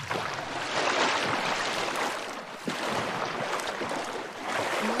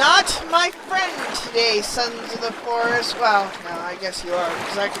 Not my friend today, sons of the forest. Well, no, I guess you are,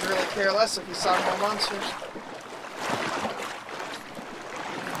 because I could really care less if you saw more monsters.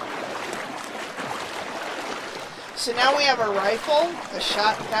 So now we have a rifle, a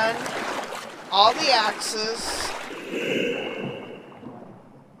shotgun, all the axes.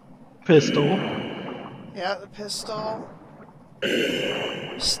 Pistol. Yeah, the pistol.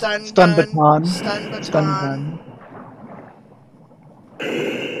 Stun Stun gun. baton. Stun baton. Stun gun.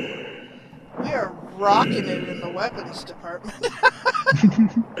 We are rocking it in the weapons department.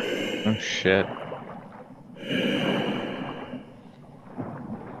 Oh shit.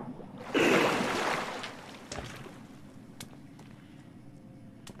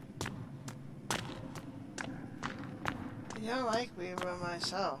 You don't like me by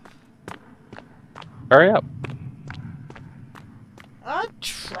myself. Hurry up. I'm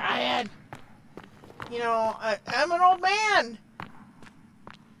trying. You know, I'm an old man.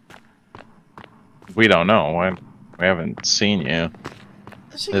 We don't know. We haven't seen you.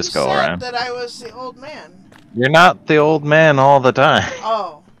 So This you go said around. that I was the old man. You're not the old man all the time.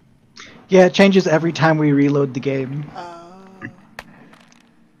 Oh. Yeah, it changes every time we reload the game.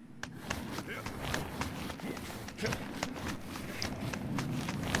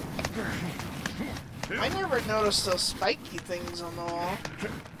 I never noticed those spiky things on the wall.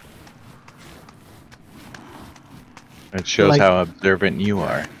 It shows how observant you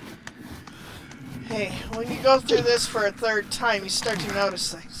are. Hey, when you go through this for a third time, you start to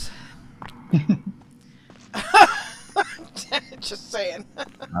notice things. Just saying.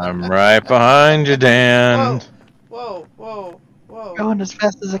 I'm right behind you, Dan. Whoa, whoa, whoa. Going as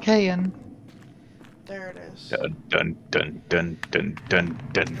fast as I can. There it is. Dun dun dun dun dun dun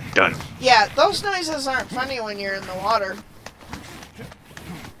dun dun. Yeah, those noises aren't funny when you're in the water.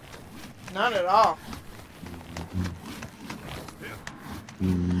 Not at all.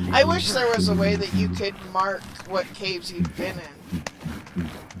 I wish there was a way that you could mark what caves you've been in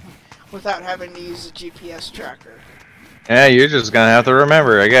without having to use a GPS tracker. Yeah, you're just gonna have to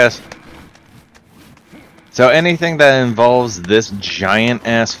remember, I guess. So anything that involves this giant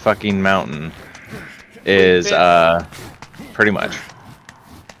ass fucking mountain is pretty much.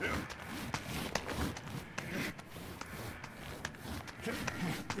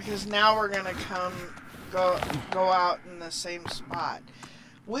 Because now we're gonna go out in the same spot.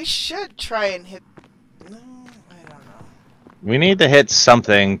 We should try and hit. No, I don't know. We need to hit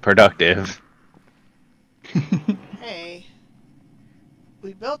something productive. Hey,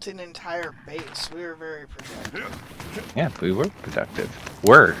 we built an entire base. We were very productive. Yeah, we were productive.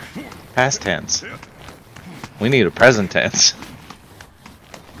 Were. Past tense. We need a present tense.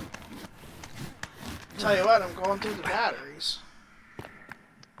 Tell you what, I'm going through the batteries.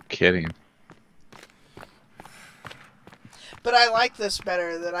 Kidding. But I like this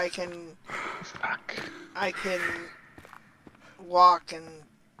better, that I can walk and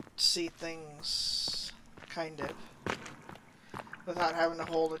see things, kind of, without having to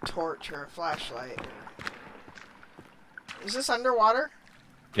hold a torch or a flashlight. Is this underwater?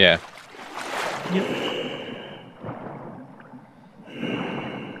 Yeah. Yep.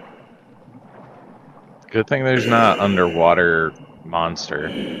 Good thing there's not underwater monster.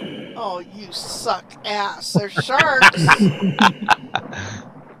 Oh, you suck ass. There's sharks.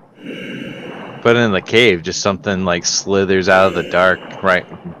 But in the cave, just something like slithers out of the dark right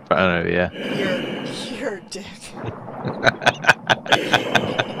in front of you. You're a dick.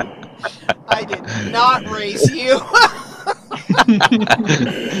 I did not raise you.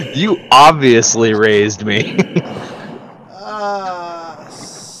 You obviously raised me.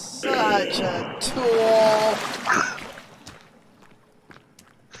 Such a tool.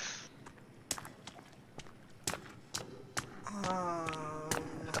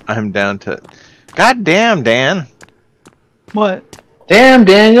 I'm down to... God damn, Dan. What? Damn,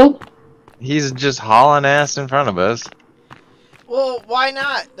 Daniel. He's just hauling ass in front of us. Well, why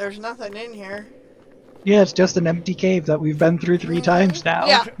not? There's nothing in here. Yeah, it's just an empty cave that we've been through 3 times now.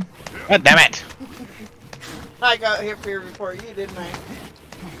 Yeah. God damn it. I got here before you, didn't I?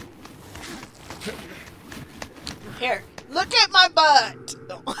 Here, look at my butt.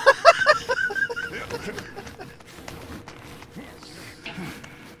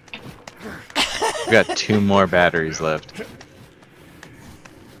 We got 2 more batteries left.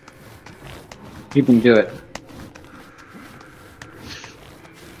 You can do it.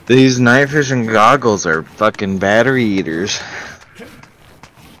 These night vision goggles are fucking battery eaters.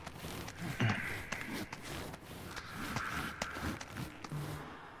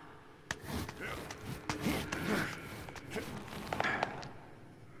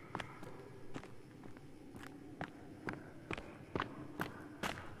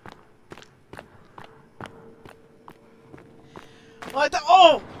 What the?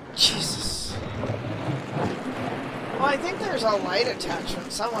 Oh! Jesus. Well, I think there's a light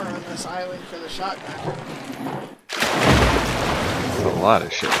attachment somewhere on this island for the shotgun. That's a lot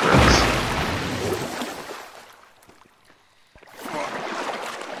of shit for us.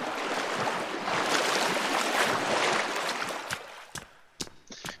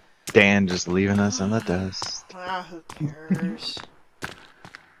 Dan just leaving us in the dust. Ah, who cares?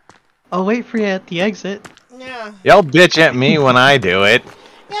 I'll wait for you at the exit. Yeah. Y'all bitch at me when I do it.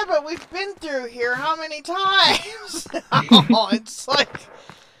 Yeah, but we've been through here how many times? Oh, it's like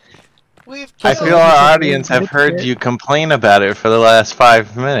we've I killed. feel our audience have heard you complain about it for the last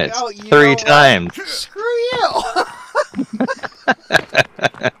 5 minutes. Oh, you 3 know what? times. Screw you.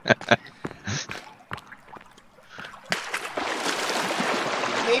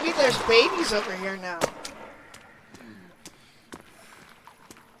 Maybe there's babies over here now.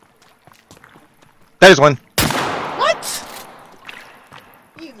 There's one. What?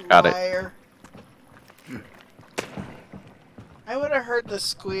 You Got it. liar. I would have heard the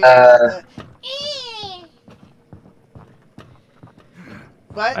squeal. The...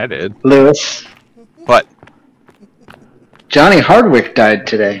 What? I did. Lewis, What? Johnny Hardwick died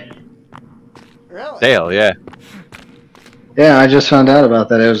today. Really? Dale, yeah. Yeah, I just found out about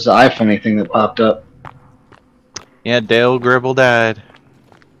that. It was the iPhone thing that popped up. Yeah, Dale Gribble died.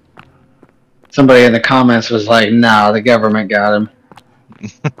 Somebody in the comments was like, "Nah, the government got him."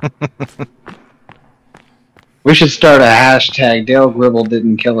 We should start a hashtag. Dale Gribble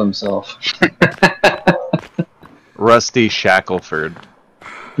didn't kill himself. Rusty Shackleford.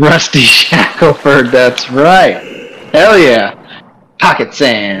 Rusty Shackleford, that's right. Hell yeah. Pocket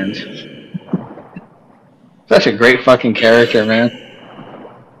Sand. Such a great fucking character, man.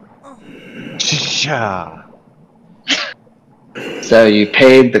 Sha. So you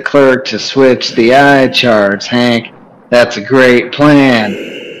paid the clerk to switch the eye charts, Hank. That's a great plan.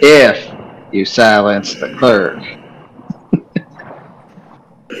 If you silence the clerk.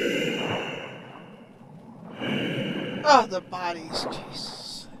 Oh, the bodies,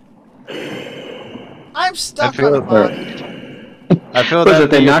 Jesus. I'm I stuck feel on a it. body. I feel Was that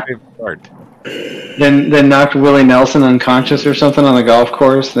it they be your knocked- favorite part. Then knocked Willie Nelson unconscious or something on the golf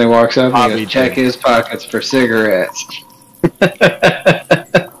course, and he walks up and Bobby he goes, check did. his pockets for cigarettes.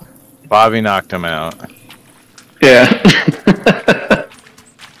 Bobby knocked him out. Yeah.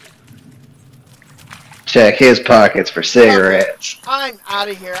 Check his pockets for cigarettes. I'm out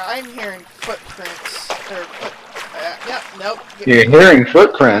of here. I'm hearing footprints. Or foot. Yep. Nope. You're hearing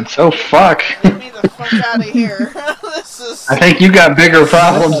footprints. Oh fuck. Get me the fuck out of here. This is. I think you got bigger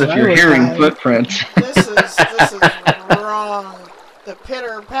problems That's if what you're I was hearing saying. footprints. This is wrong. The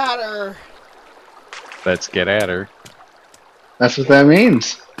pitter patter. Let's get at her. That's what that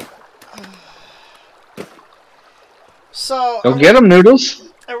means. So. Go get them, Noodles.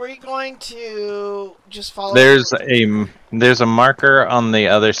 Are we going to just follow? There's a marker on the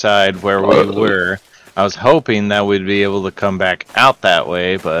other side where we were. I was hoping that we'd be able to come back out that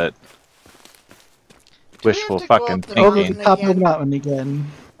way, but we wishful have to go fucking up the Over mountain? the top of the Again. mountain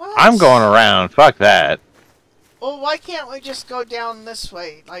again. What? I'm going around. Fuck that. Well, why can't we just go down this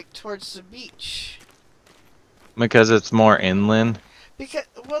way, like towards the beach? Because it's more inland. Because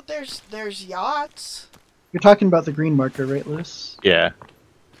well, there's yachts. You're talking about the green marker, right, Lewis? Yeah.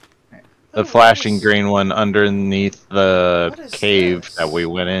 The Oh, flashing what is- green one underneath the What is cave this? that we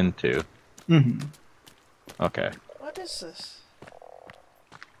went into. Mm-hmm. Okay. What is this?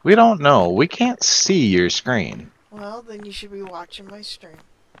 We don't know. We can't see your screen. Well, then you should be watching my stream.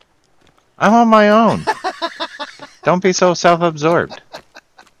 I'm on my own. Don't be so self-absorbed.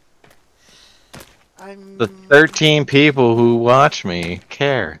 I'm The 13 people who watch me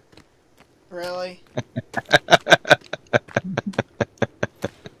care. really.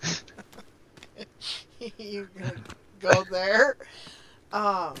 You gonna go there?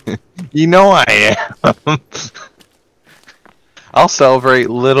 You know I am. I'll celebrate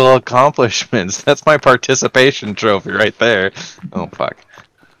little accomplishments. That's my participation trophy right there. Oh, fuck.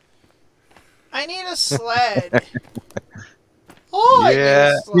 I need a sled. Oh, I need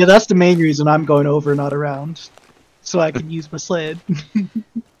Yeah. a sled. Yeah, that's the main reason I'm going over, not around. So I can use my sled.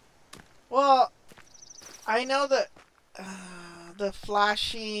 Well, I know that the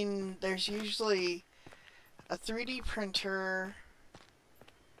flashing, there's usually a 3D printer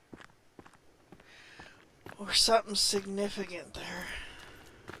or something significant there.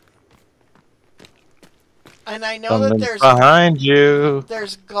 And I know that Something's there's behind you.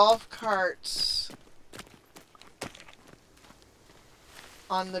 golf carts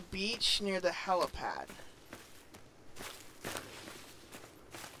on the beach near the helipad.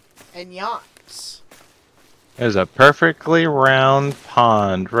 And yachts. There's a perfectly round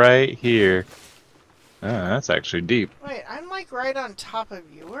pond right here. Oh, that's actually deep. Wait, I'm like right on top of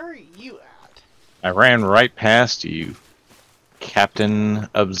you. Where are you at? I ran right past you, Captain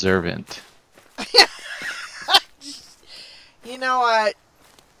Observant. You know what?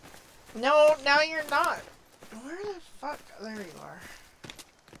 No, now you're not. Where the fuck? There you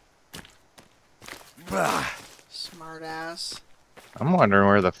are. Smart ass. I'm wondering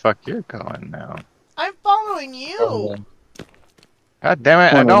where the fuck you're going now. I'm following you. God damn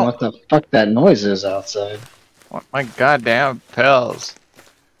it, I Wondering don't what the fuck that noise is outside. want my goddamn pills.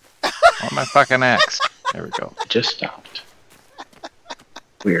 I want my fucking axe. There we go. It just stopped.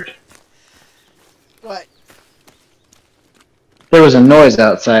 Weird. What? There was a noise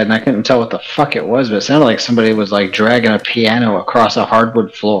outside, and I couldn't tell what the fuck it was, but it sounded like somebody was like dragging a piano across a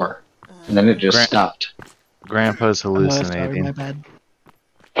hardwood floor, and then it just stopped. Grandpa's Oh, sorry, hallucinating. my bad.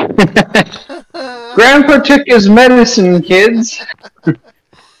 Grandpa took his medicine, kids.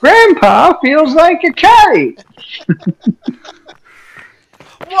 Grandpa feels like a kite.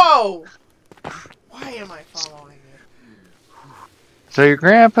 Whoa! Why am I following you? So your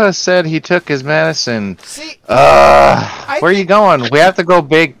grandpa said he took his medicine. See, Where are you going? We have to go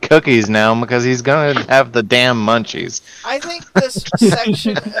bake cookies now because he's gonna have the damn munchies. I think this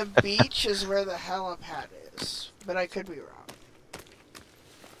section of beach is where the helipad is, but I could be wrong.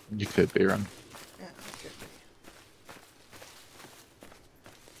 You could be wrong. Yeah, I could be.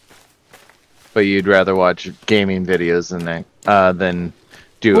 But you'd rather watch gaming videos than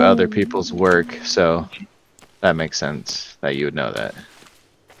do other people's work, so that makes sense that you would know that.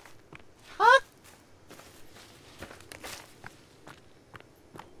 Huh?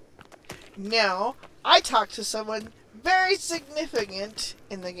 No, I talked to someone very significant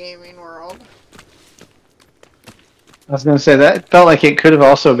in the gaming world. I was gonna say that felt like it could have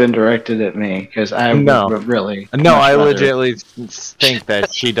also been directed at me because I No. would really. No, much I rather- legitimately think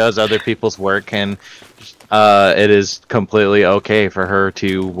that she does other people's work, and it is completely okay for her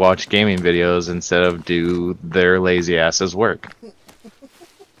to watch gaming videos instead of do their lazy asses work.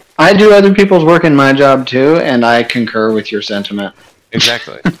 I do other people's work in my job too, and I concur with your sentiment.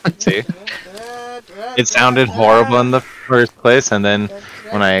 Exactly. See? It sounded horrible in the first place, and then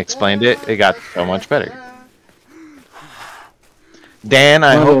when I explained it, it got so much better. Dan,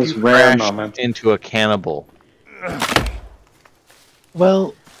 I One of hope those you rare crashed moments. into a cannibal.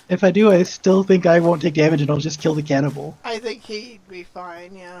 Well, if I do, I still think I won't take damage and I'll just kill the cannibal. I think he'd be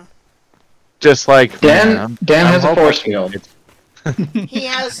fine, yeah. Just like Dan has a hoping force field. it's- He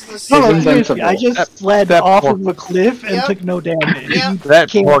has the No, Isn't seriously, I invincible. just slid that off poor- of a cliff and Yep. took no damage. Yep. That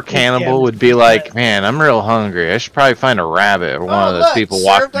Can't poor take cannibal damage. would be like, man, I'm real hungry. I should probably find a rabbit or one of those look, people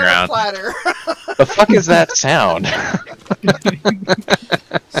served walking on a around. platter. The fuck is that sound?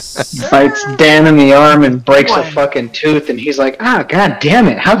 Bites Dan in the arm and breaks a One. fucking tooth, and he's like, "Ah, god damn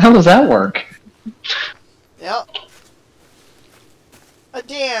it! How the hell does that work?" Yep. A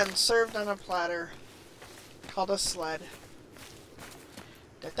Dan served on a platter. Called a sled.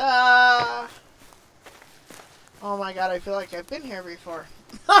 Da-da! Oh my god, I feel like I've been here before.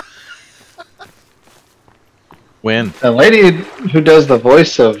 When? The lady who does the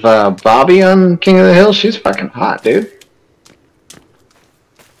voice of Bobby on King of the Hill, she's fucking hot, dude.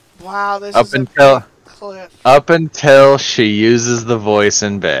 Wow, this Up is a until big cliff. up until she uses the voice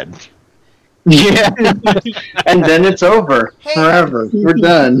in bed. Yeah, and then it's over Hey. forever. We're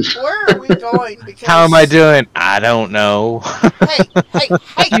done. Where are we going? Because How am I doing? I don't know. Hey, hey,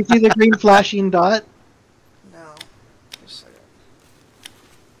 hey! You see the green flashing dot? No. Just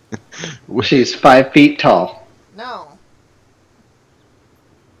a second. She's 5 feet tall. No.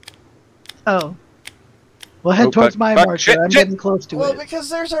 Oh. Well, head Oh, towards fuck, my fuck, marker. shit, I'm shit. getting close to Well, it. because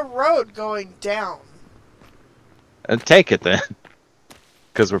there's a road going down. Take it then.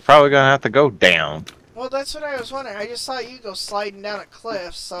 Because we're probably going to have to go down. Well, that's what I was wondering. I just saw you go sliding down a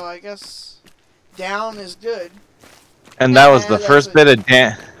cliff, so I guess down is good. And that was Yeah, the that's first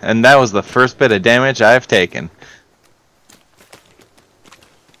what- bit of damage I've taken.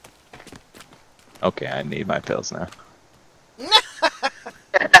 Okay, I need my pills now.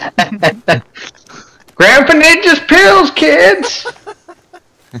 Grandpa Ninja's pills, kids!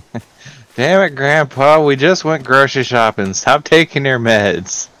 Damn it, Grandpa, we just went grocery shopping. Stop taking your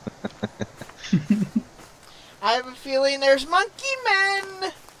meds. I have a feeling there's monkey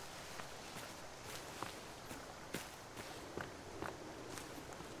men.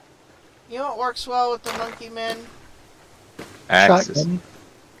 You know what works well with the monkey men? Axes. Shotgun.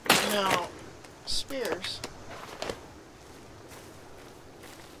 No, spears.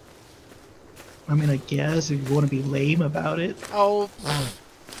 I mean, I guess if you want to be lame about it. Oh,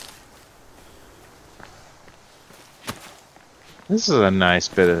 This is a nice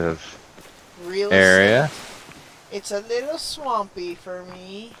bit of Real area. estate. It's a little swampy for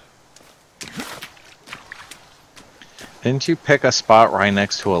me. Didn't you pick a spot right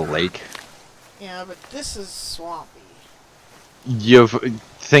next to a lake? Yeah, but this is swampy. You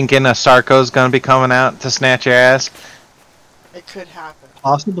thinking a Sarko's gonna be coming out to snatch your ass? It could happen.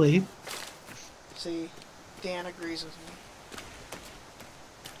 Possibly. See, Dan agrees with me.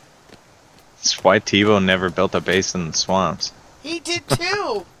 That's why Tebow never built a base in the swamps. He did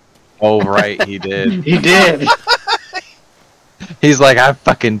too! Oh, right, he did. He did. He's like, I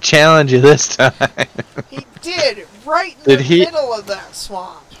fucking challenge you this time. He did! Right in Did the he- middle of that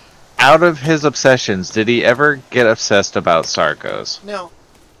swamp. Out of his obsessions, did he ever get obsessed about Sarkos? No.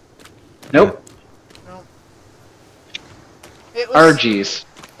 Nope. It was, RGs.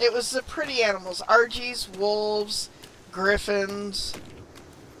 it was the pretty animals. RGs, wolves, griffins.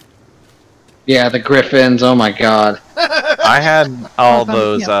 Yeah, the griffins. Oh my god. I had all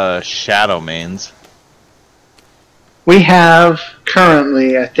found it, those shadow mains. We have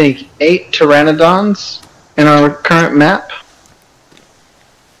currently, I think, 8 pteranodons in our current map.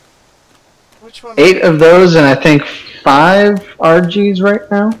 Which one? 8 of those, and I think 5 RGs right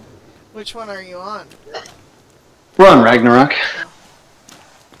now. Which one are you on? We're on Ragnarok.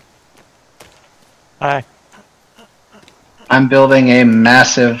 Hi. I'm building a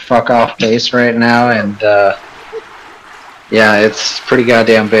massive fuck off base right now, and yeah, it's pretty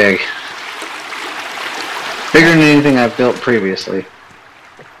goddamn big. Bigger than anything I've built previously,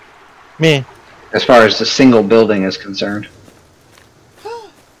 Me. as far as the single building is concerned.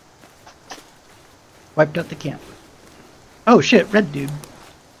 Wiped out the camp. Oh shit, red dude.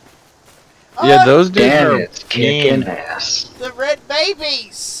 Yeah, Oh, those dudes Damn, are it's kicking mean. ass. the red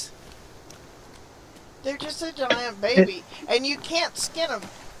babies! They're just a giant baby. And you can't skin them.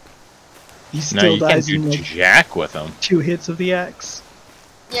 He No, still you can't dies do in like jack with them. 2 hits of the axe.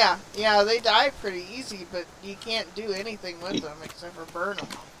 Yeah, they die pretty easy, but you can't do anything with them except for burn them.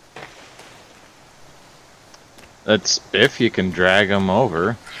 That's if you can drag them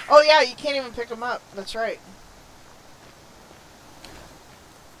over. Oh yeah, you can't even pick them up. That's right.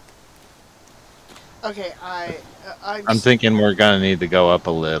 Okay, I'm thinking we're gonna need to go up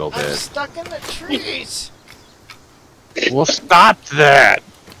a little I'm bit. stuck in the trees. Well, stop that!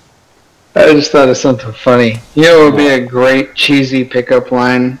 I just thought of something funny. You know what would be a great cheesy pickup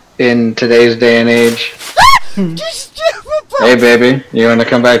line in today's day and age? Just Hey baby, you want to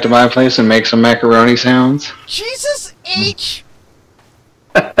come back to my place and make some macaroni sounds? Jesus H.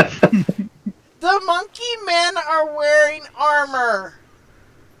 The monkey men are wearing armor.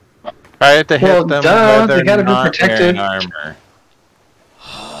 Try to hit Well, them duh, when they they're gotta be not protected. wearing armor.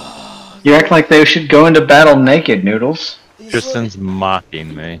 You act like they should go into battle naked, Noodles. Tristan's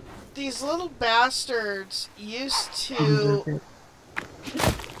mocking me. These little bastards used to.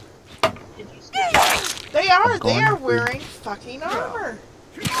 They are wearing fucking armor.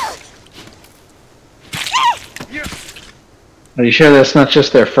 Are you sure that's not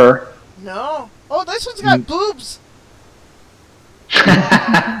just their fur? No. Oh, this one's got boobs.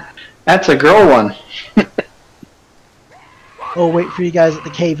 That's a girl one. Oh, wait for you guys at the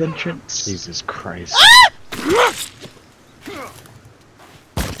cave entrance. Jesus Christ.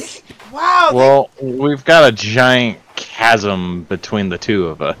 Wow. Well, we've got a giant chasm between the two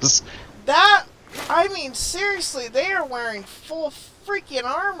of us. I mean, seriously, they are wearing full freaking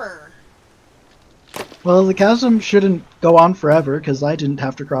armor. Well, the chasm shouldn't go on forever because I didn't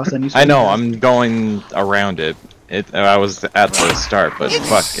have to cross any. I know, swing I'm going around it. I was at the start, but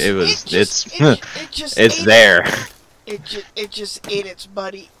fuck, it's there. It just ate its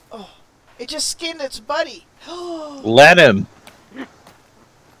buddy. Oh, it just skinned its buddy. Let him.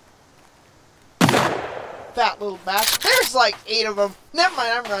 Fat little bastard. There's like 8 of them. Never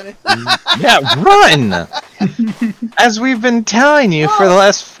mind, I'm running. Yeah, run! As we've been telling you for the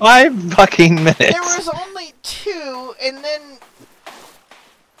last 5 fucking minutes. There was only 2, and then.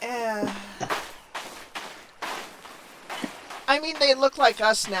 I mean, they look like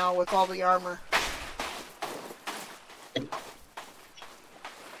us now with all the armor.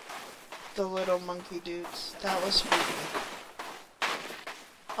 The little monkey dudes. That was freaky.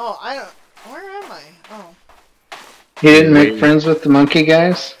 Oh, I don't. Where am I? Oh. You didn't make friends with the monkey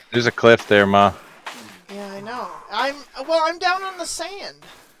guys? There's a cliff there, Ma. Yeah, I know. I'm down on the sand.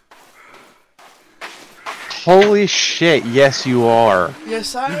 Holy shit, yes you are.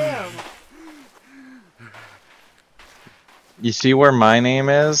 Yes, I am. You see where my name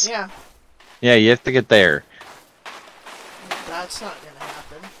is? Yeah, Yeah, you have to get there. that's not gonna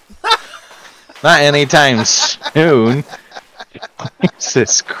happen. Not anytime soon.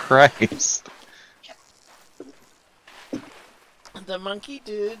 Jesus Christ. monkey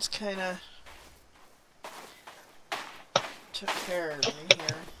dudes kind of took care of me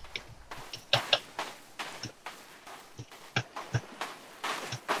here.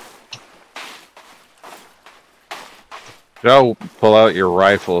 Go pull out your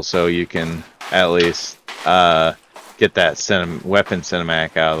rifle so you can at least get that weapon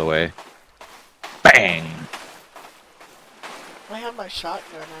cinematic out of the way. Bang! I have my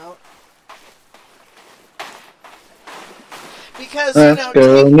shotgun out. Because, Let's you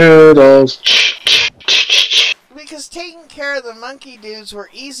go know, noodles. because taking care of the monkey dudes were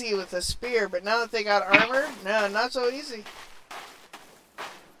easy with a spear, but now that they got armor, no, not so easy.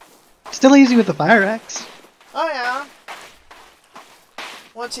 Still easy with the fire axe. Oh yeah.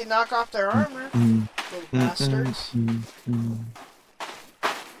 Once you knock off their armor, little bastards.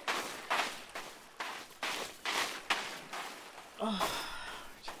 Oh.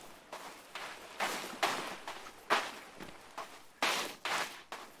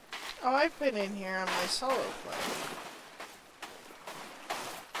 Oh, I've been in here on my solo play.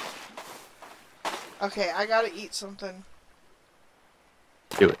 Okay, I gotta eat something.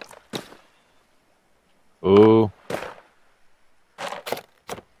 Do it. Ooh.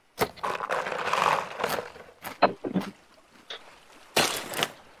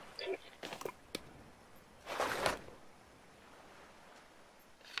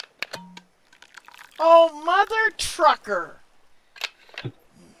 Oh, mother trucker!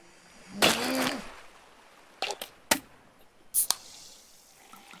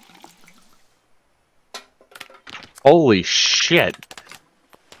 Holy shit.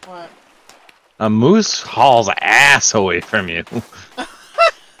 What? A moose hauls ass away from you.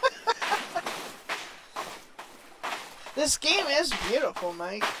 This game is beautiful,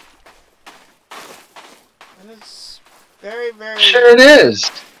 Mike. And it's very, very Sure it is.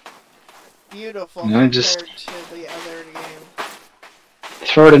 beautiful I compared just- to the other game.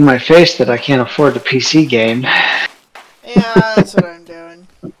 Throw it in my face that I can't afford the PC game. Yeah, that's what I'm doing.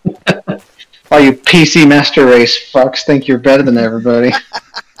 All you PC Master Race fucks think you're better than everybody.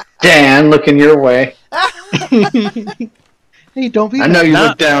 Dan, looking your way. Hey, don't be. I know you Not-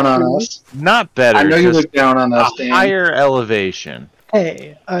 look down on us. Not better, I know you just look down on a us, Dan. higher elevation.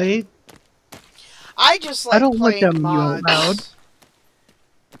 Hey, I just like I don't look playing down on you out mods.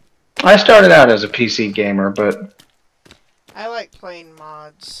 loud. I started out as a PC gamer, but I like playing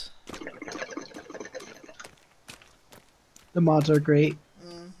mods. The mods are great.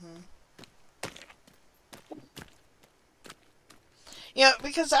 Yeah,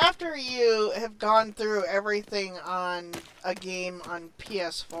 because after you have gone through everything on a game on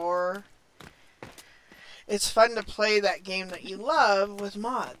PS4, it's fun to play that game that you love with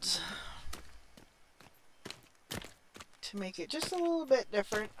mods. To make it just a little bit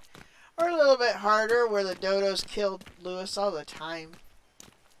different. Or a little bit harder, where the dodos killed Lewis all the time.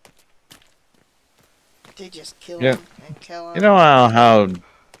 They just kill Yeah. him and kill him. You know how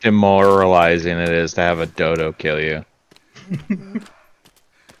demoralizing it is to have a dodo kill you. Mhm.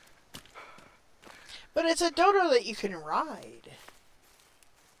 But it's a dodo that you can ride.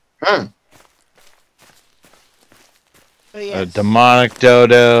 But A yes. demonic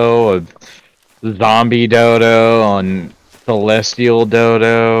dodo, a zombie dodo, a celestial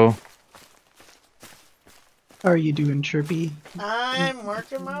dodo. How are you doing, Chirpy? I'm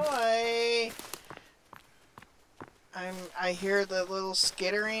working my way. I hear the little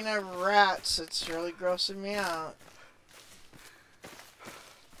skittering of rats. It's really grossing me out.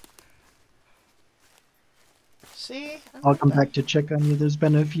 See? I'll come back to check on you. There's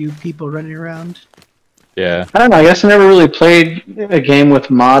been a few people running around. Yeah. I don't know. I guess I never really played a game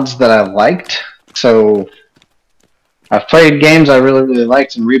with mods that I liked. So I've played games I really, really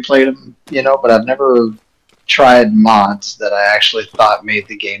liked and replayed them, you know, but I've never tried mods that I actually thought made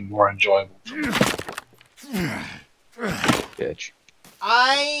the game more enjoyable. Bitch.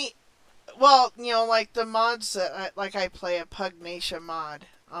 Well, you know, like the mods that I play a Pugnacia mod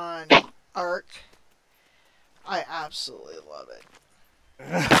on Ark. I absolutely love it.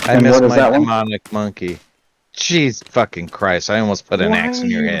 I And miss what is my that one? demonic monkey. Jeez fucking Christ, I almost put an Why axe in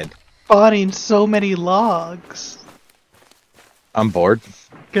your are you head. Spawning so many logs. I'm bored.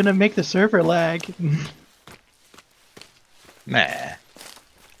 Gonna make the server lag. Nah.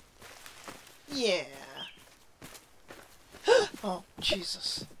 Yeah. Oh,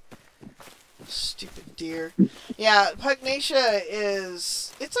 Jesus. Stupid deer. Yeah, Pugnacia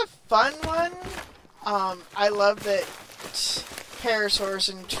it's a fun one. I love that parasaurs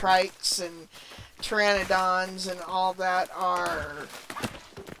and trikes and pteranodons and all that are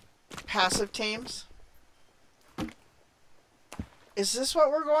passive tames. Is this what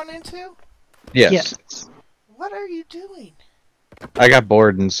we're going into? Yes. Yes. What are you doing? I got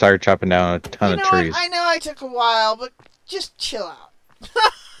bored and started chopping down a ton You of know what? trees. I know I took a while, but just chill out.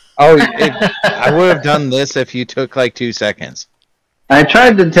 Oh, I would have done this if you took like 2 seconds. I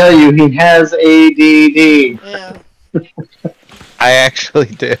tried to tell you he has ADD. Yeah. I actually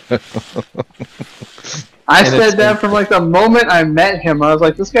do. I And said it's- that from like the moment I met him. I was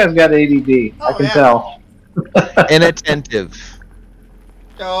like, this guy's got ADD. I Oh, can yeah. tell. Inattentive.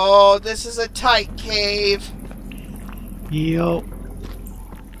 Oh, this is a tight cave. Yo.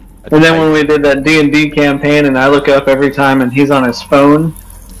 And then when we did that D&D campaign, and I look up every time, and he's on his phone,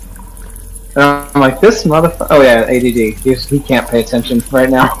 and I'm like, this motherfucker. Oh yeah, ADD. He can't pay attention right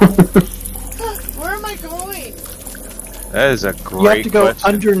now. Where am I going? That is a You great have to go question.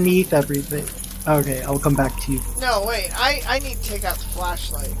 underneath everything. Okay, I'll come back to you. No, wait. I need to take out the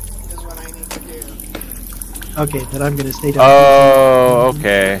flashlight. Is what I need to do. Okay, then I'm gonna stay down. Oh,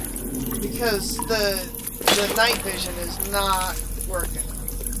 okay. Because the night vision is not working.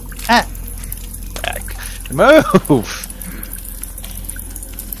 Ah, Move!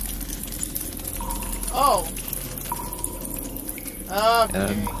 Oh.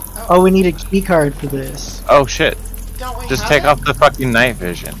 Okay. oh, we need a key card for this. Oh shit. Don't we Just have take it? off the fucking night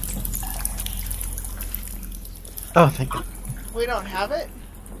vision. Oh, thank God. We don't have it?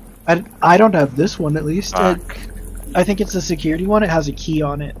 I don't have this one at least. Fuck. I think it's a security one. It has a key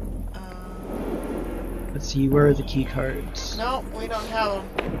on it. Uh, Let's see, where are the key cards? no, we don't have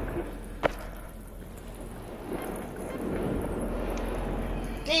them.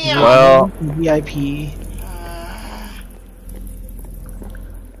 Damn! Well, VIP.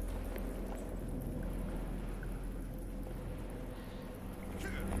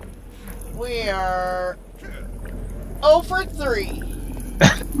 We are 0 for 3.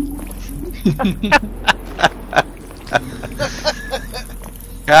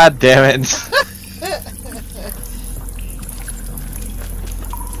 god damn it.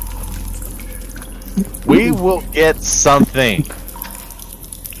 We will get something.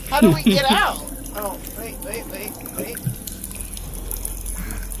 How do we get out? Oh, wait.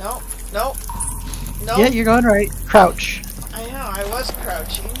 No. No. Yeah, you're going right. Crouch. I know, I was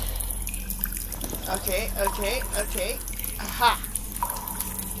crouching. Okay. Aha.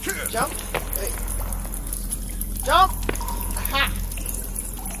 Jump. Wait. Jump. Aha.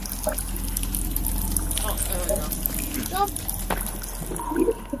 Oh, there we go. Jump.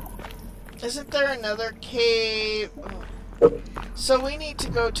 Isn't there another cave? Oh. So we need to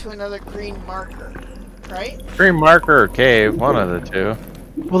go to another green marker, right? Green marker or cave, one of the two.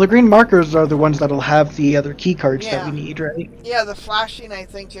 Well, the green markers are the ones that'll have the other key cards Yeah. that we need, right? Yeah, the flashing, I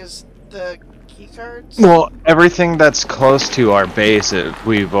think, is the key cards. Well, everything that's close to our base,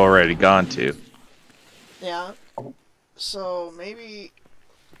 we've already gone to. Yeah. So maybe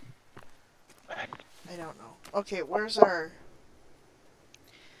I don't know. Okay, where's our?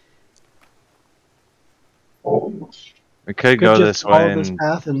 We could go just this follow way this and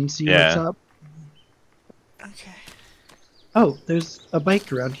path and see yeah. what's up. Okay. Oh, there's a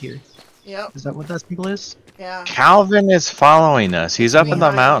bike around here. Yep. Is that what that symbol is? Yeah. Calvin is following us. He's up in the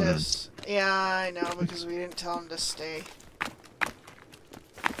Behind mountains. us. Yeah, I know because we didn't tell him to stay.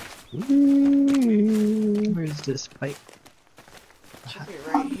 Where's this bike? Should be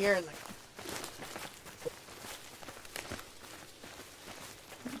right here in the.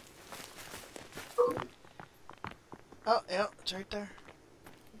 Oh, yeah, it's right there.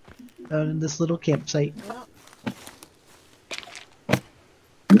 Out in this little campsite. Yeah.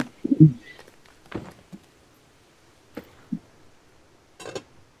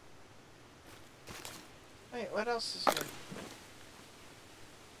 Wait, what else is here?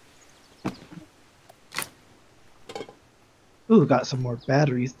 Ooh, got some more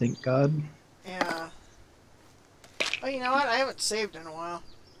batteries, thank God. Yeah. Oh, you know what? I haven't saved in a while.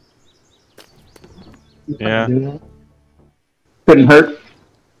 Yeah. Couldn't hurt.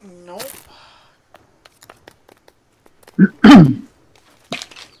 Nope.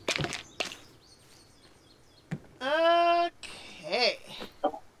 Okay.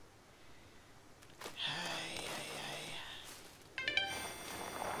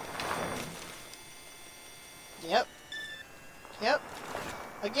 Yep. Yep.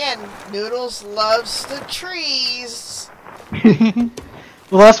 Again, Noodles loves the trees.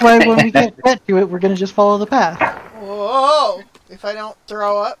 Well, that's why when we get to it, we're gonna just follow the path. Whoa! If I don't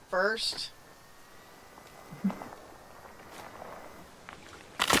throw up first.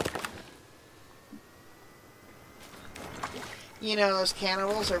 You know, those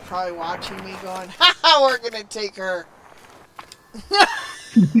cannibals are probably watching me going, ha ha, we're gonna take her.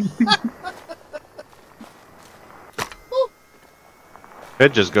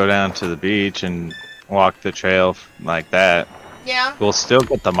 Could just go down to the beach and walk the trail like that. Yeah. We'll still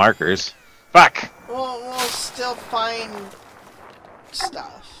get the markers. Fuck! We'll still find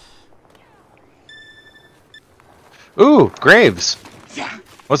stuff. Ooh, graves.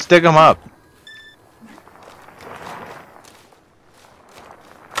 Let's dig them up.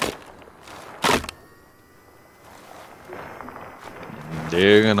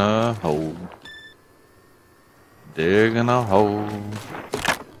 Digging a hole. Digging a hole.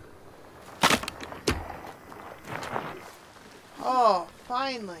 Oh,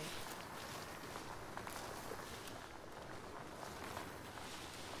 finally.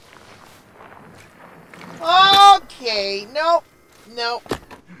 Okay, nope. Nope.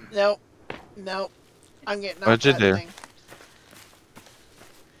 Nope. Nope. I'm getting off What'd you that do? thing.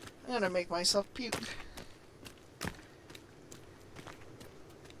 I'm gonna make myself puke.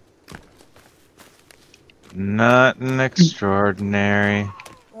 Nothing extraordinary.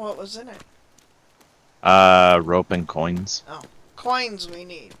 What was in it? Rope and coins. Oh, coins we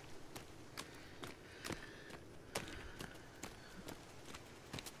need.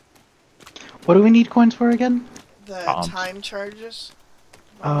 What do we need coins for again? The Bombs. time charges.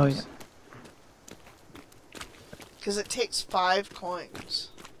 Oh, yeah. Because it takes 5 coins.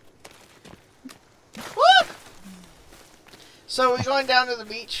 Woo! So are we going down to the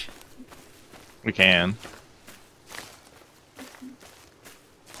beach? We can.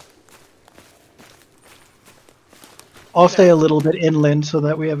 I'll stay a little bit inland so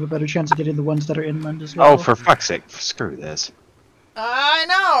that we have a better chance of getting the ones that are inland as well. Oh, for fuck's sake. Screw this. I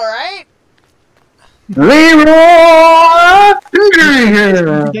know, right? Leroy!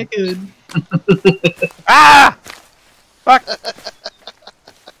 Get good. Ah! Fuck!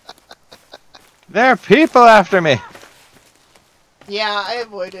 There are people after me. Yeah, I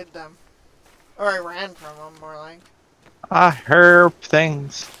avoided them. Or I ran from them, more like. I heard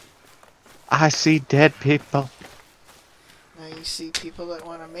things. I see dead people. Now you see people that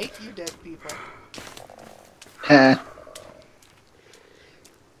want to make you dead people.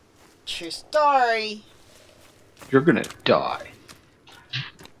 True story. You're gonna die.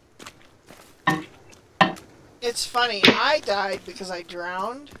 It's funny, I died because I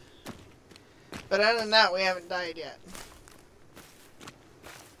drowned. But other than that, we haven't died yet.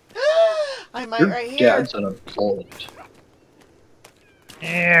 I might Your right here. dad's unemployed.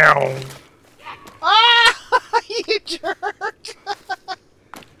 Ew. Ah! You jerk!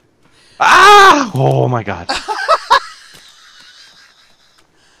 Ah! Oh my god.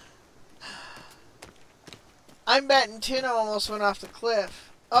 I'm betting Tuna almost went off the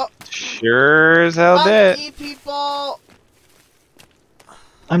cliff. Oh, Sure as hell did. monkey people!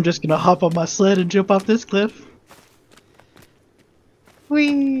 I'm just gonna hop on my sled and jump off this cliff.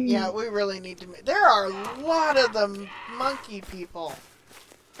 Whee! Yeah, we really need to. There are a lot of them monkey people.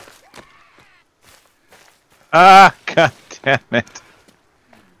 Ah, god damn it.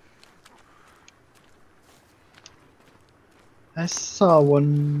 I saw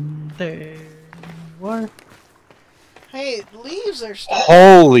one there. What? Hey, leaves are starting.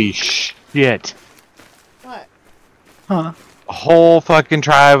 Holy shit. What? Huh? A whole fucking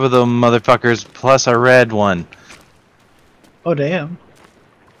tribe of them motherfuckers plus a red one. Oh, damn.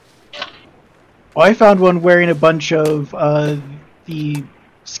 Oh, I found one wearing a bunch of the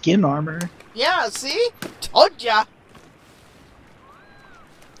skin armor. Yeah, see? Told ya!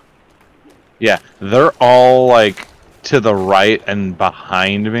 Yeah, they're all like to the right and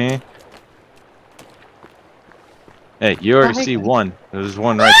behind me. Hey, you already Oh, see hey. one. There's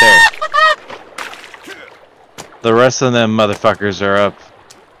one right there. The rest of them motherfuckers are up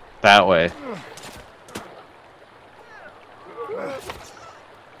that way.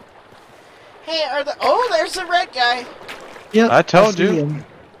 Hey, are the. Oh, there's the red guy! Yep. I told see you. him.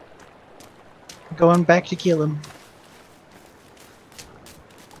 Going back to kill him.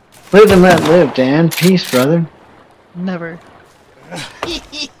 Live and let live, Dan. Peace, brother. Never.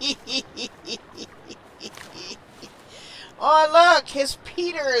 Oh, look! His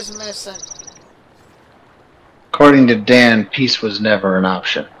Peter is missing. According to Dan, peace was never an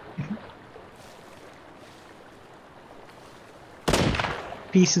option.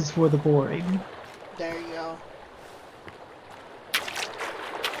 Pieces for the boring. There you go.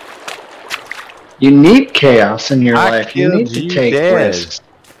 You need chaos in your I life. You need killed to you take dead. risks.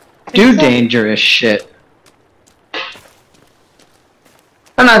 Do dangerous shit.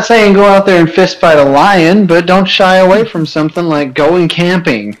 I'm not saying go out there and fist fight a lion, but don't shy away from something like going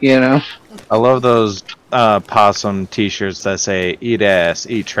camping, you know? I love those possum t-shirts that say "Eat ass,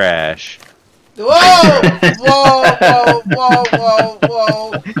 eat trash." Whoa! Whoa, whoa, whoa,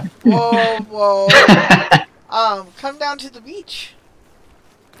 whoa, whoa, whoa, whoa. Come down to the beach.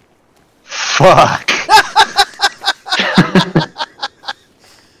 Fuck.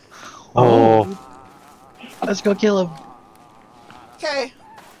 Let's go kill him. Okay.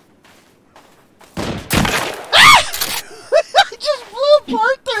 I just blew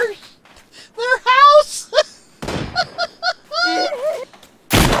apart their house.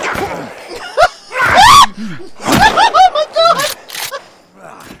 Oh my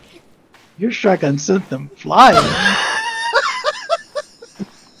god! Your shotgun sent them flying.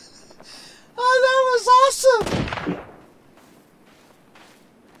 Oh, that was awesome!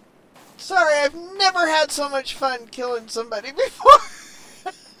 Sorry, I've never had so much fun killing somebody before.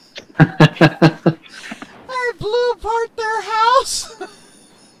 I blew apart their house.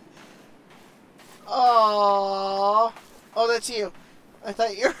 Oh, oh, that's you. I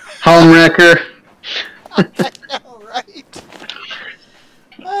thought you were. Homewrecker. I know, right?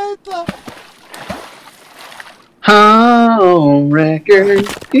 I thought. Homewrecker.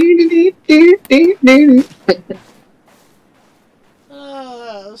 Oh,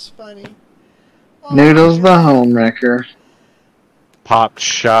 that was funny. Oh, Noodles the homewrecker. Popped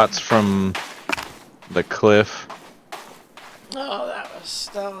shots from the cliff. Oh, that was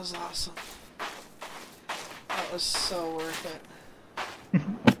awesome. That was so worth it.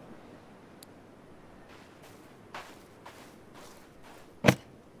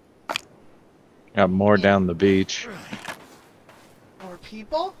 Got more down the beach. More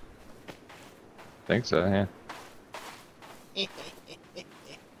people? Think so, yeah.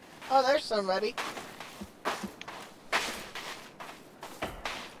 Oh, there's somebody.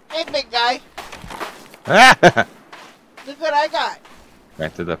 Hey, big guy. Look what I got.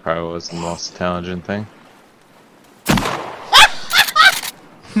 Granted, that probably was the most intelligent thing.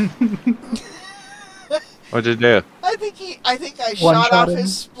 What'd you do? I think I One shot shot off him.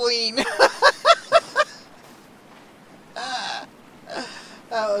 his spleen.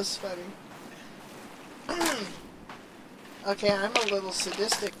 That was funny. Okay, I'm a little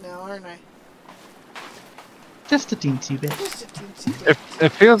sadistic now, aren't I? Just a teensy bit. Just a teensy bit. It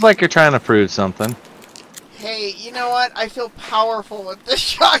feels like you're trying to prove something. Hey, you know what? I feel powerful with this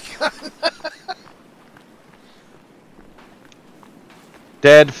shotgun.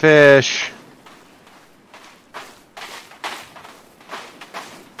 Dead fish.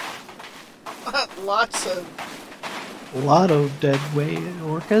 Lots of, A lot of dead weight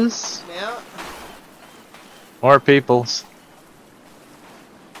orcas. yeah. More peoples.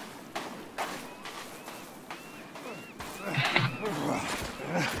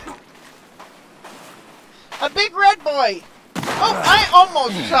 A big red boy! Oh, I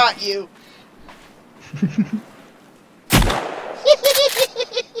almost shot you!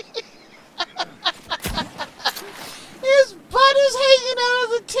 His butt is hanging out of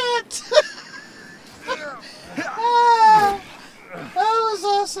the tent! Ah, that was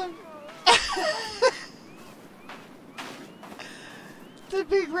awesome! The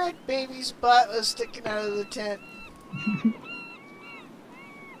big red baby's butt was sticking out of the tent.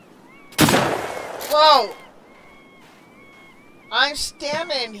 Whoa! I'm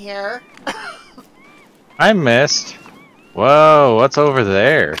standing here. I missed. Whoa, what's over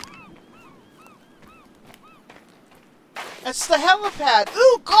there? That's the helipad.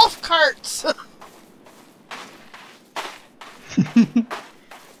 Ooh, golf carts!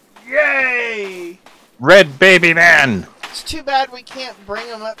 Yay! Red baby man! It's too bad we can't bring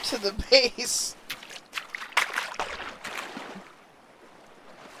them up to the base.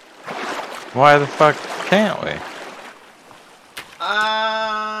 Why the fuck can't we?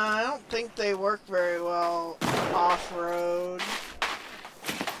 I don't think they work very well off-road.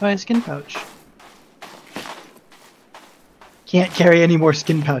 Buy a skin pouch. Can't carry any more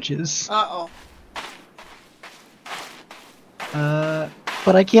skin pouches. Uh-oh.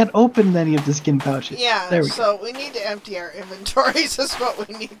 But I can't open any of the skin pouches. Yeah, There we so we need to empty our inventories is what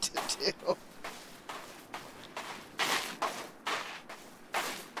we need to do. Go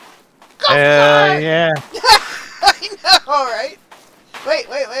for it! Yeah. I know, right?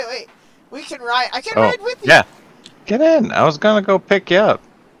 Wait. We can ride. I can ride with you. Yeah. Get in. I was gonna go pick you up.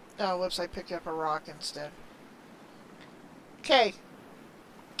 Oh, whoops, I picked up a rock instead. Okay.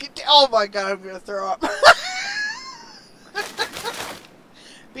 Oh my god, I'm gonna throw up.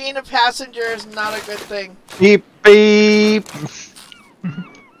 Being a passenger is not a good thing. Beep beep.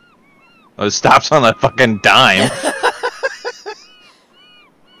 Oh, it stops on a fucking dime.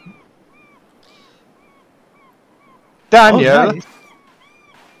 Daniel, Oh, nice.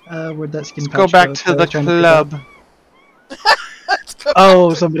 Where'd that skin let's pouch go back go? to I the was trying to pick it up. club. Let's go Oh,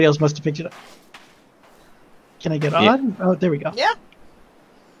 back. somebody else must have picked it up. Can I get Yeah. on? Oh, there we go. Yeah.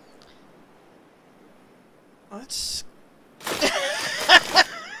 Let's.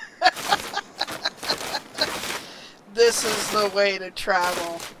 This is the way to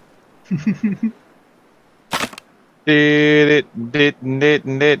travel. Did it,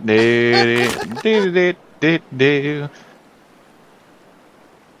 did.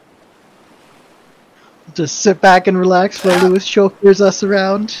 Just sit back and relax while Lewis chauffeurs us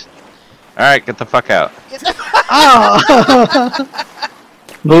around. Alright, get the fuck out. Oh!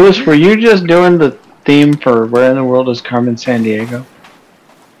 Lewis, were you just doing the theme for Where in the World is Carmen Sandiego?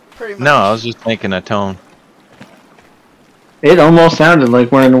 Pretty much. No, I was just making a tone. It almost sounded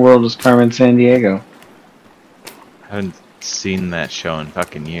like Where in the World is Carmen Sandiego. I haven't seen that show in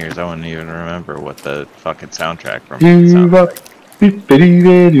fucking years. I wouldn't even remember what the fucking soundtrack from it sounded Doo-bop, like.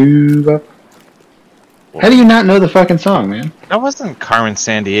 beep-a-dee-da-doo-bop. How do you not know the fucking song, man? That wasn't Carmen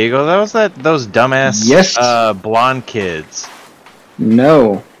Sandiego. That was those dumbass Yes. blonde kids.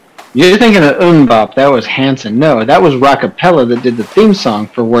 No. You're thinking of Umbop. That was Hanson. No, that was Rockapella that did the theme song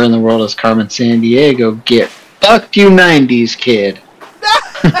for Where in the World is Carmen Sandiego. Get fucked, you 90s kid.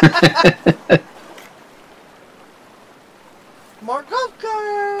 More golf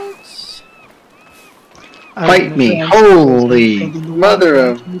carts. Fight me. Holy mother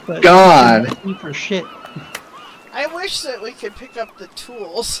of God. For shit. I wish that we could pick up the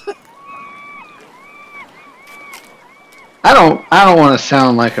tools. I don't want to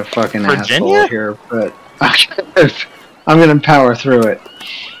sound like a fucking Virginia? asshole here, but I'm gonna power through it.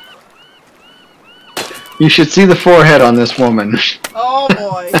 You should see the forehead on this woman. Oh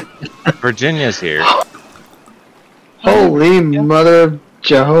boy. Virginia's here. Holy mother of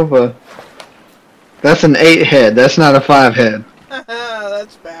Jehovah. That's an 8 head. That's not a 5 head.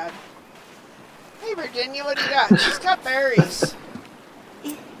 That's bad. Hey Virginia, what do you got? She's got berries.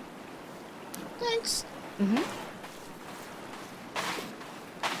 Thanks.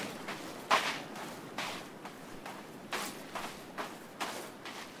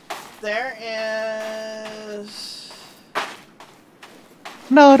 There is...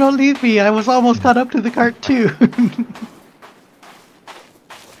 No, don't leave me. I was almost caught up to the cart too.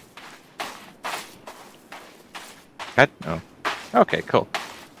 Oh. Okay, cool.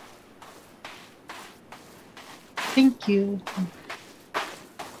 Thank you.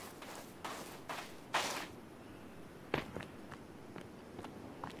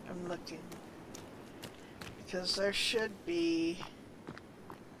 I'm looking. Because there should be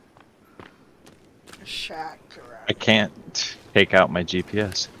a shack around. I can't take out my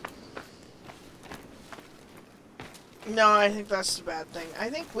GPS. No, I think that's the bad thing. I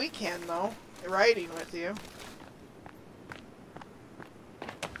think we can though. Riding with you.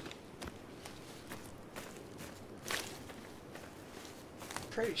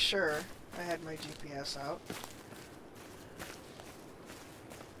 Pretty sure I had my GPS out.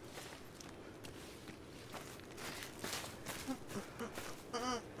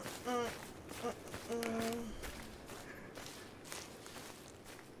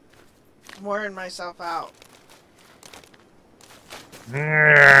 I'm wearing myself out.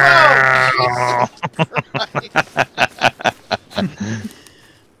 Whoa! Jesus Christ.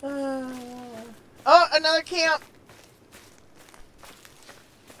 Oh, another camp!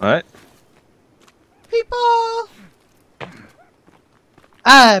 What? People!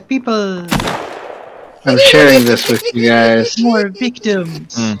 Ah, people! I'm sharing this with you guys More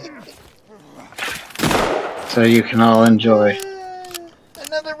victims! so you can all enjoy.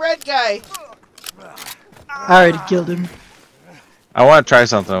 Another red guy. I already killed him. I want to try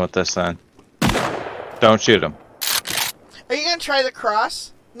something with this then. Don't shoot him. Are you gonna try the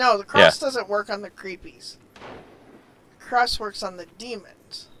cross? No, the cross doesn't work on the creepies. The cross works on the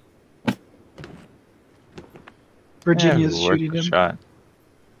demons. Virginia's Yeah, worth shooting a him. shot.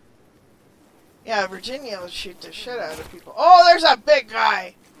 Yeah, Virginia will shoot the shit out of people. Oh, there's a big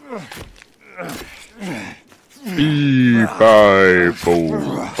guy!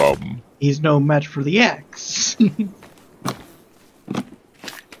 He's no match for the axe.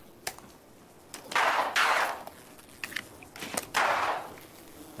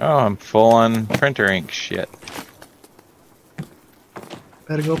 Oh, I'm full on printer ink shit.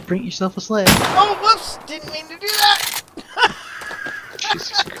 Better go print yourself a sled. Oh, whoops! Didn't mean to do that!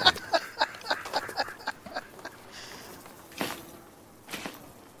 Jesus Christ.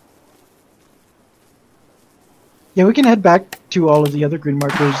 Yeah, we can head back to all of the other green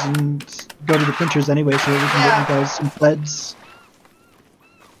markers and go to the printers anyway, so we can get you guys some sleds.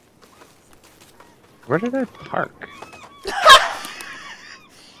 Where did I park?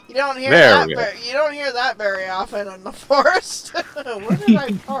 You don't hear There that. we go. You don't hear that very often in the forest. Where did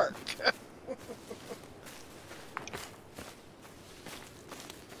I park?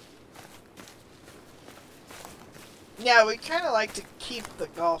 Yeah, we kind of like to keep the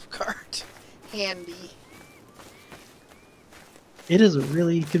golf cart handy. It is a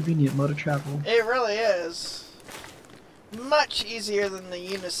really convenient mode of travel. It really is. Much easier than the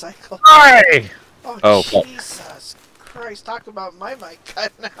unicycle. Hi! Oh, Oh, fuck. Jesus Christ. Talk about my mic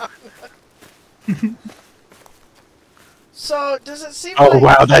cutting out. So, does it seem Oh like...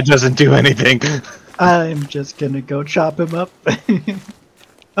 wow, that doesn't do anything. I'm just gonna go chop him up.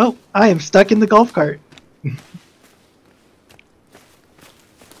 Oh, I am stuck in the golf cart.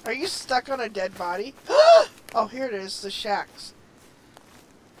 Are you stuck on a dead body? Oh, here it is. The shacks.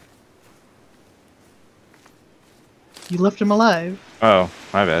 You left him alive. Oh,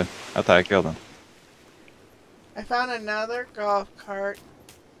 my bad. I thought I killed him. I found another golf cart.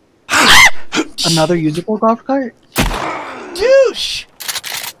 Another usable golf cart? Douche!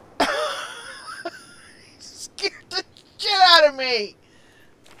 Scared the shit out of me!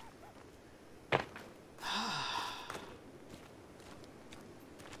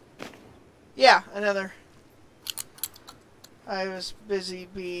 Yeah, another. I was busy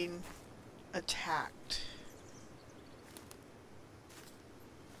being attacked.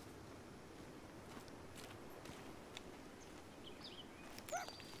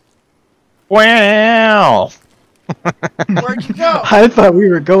 Wow! Where'd you go? I thought we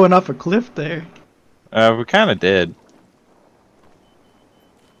were going off a cliff there. We kind of did.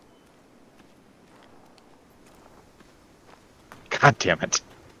 God damn it.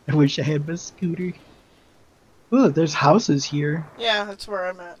 I wish I had my scooter. Ooh, there's houses here. Yeah, that's where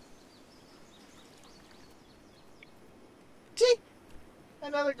I'm at. See?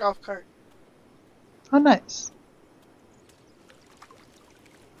 Another golf cart. Oh, nice.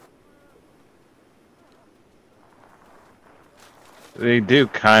 They do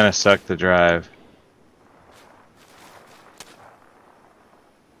kind of suck to drive.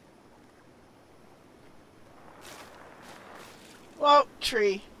 Well,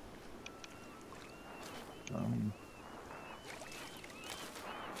 tree.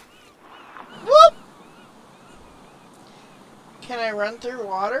 Whoop! Can I run through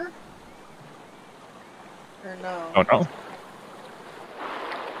water? Or no? Oh no.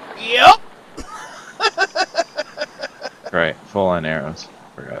 Yep! Right, full on arrows.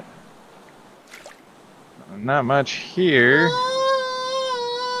 Forgot. Not much here.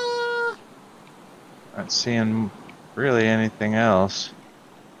 Ah. Not seeing really anything else.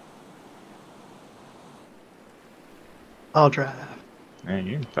 I'll drive. Man,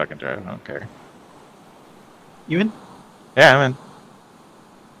 you can fucking drive, I don't care. You in? Yeah, I'm in.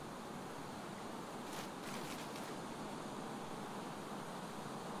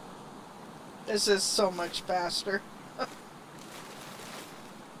 This is so much faster.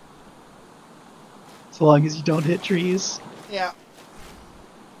 So long as you don't hit trees. Yeah.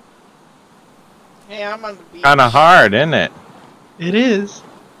 Hey, I'm on the beach. Kinda hard, isn't it? It is.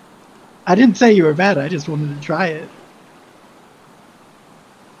 I didn't say you were bad, I just wanted to try it.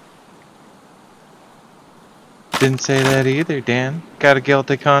 Didn't say that either, Dan. Got a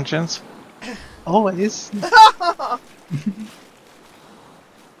guilty conscience? Always.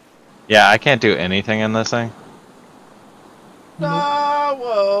 Yeah, I can't do anything in this thing. Oh,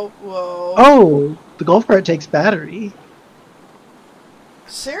 whoa, whoa. Oh, the golf cart takes battery.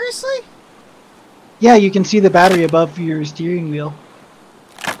 Seriously? Yeah, you can see the battery above your steering wheel.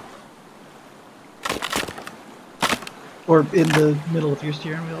 Or in the middle of your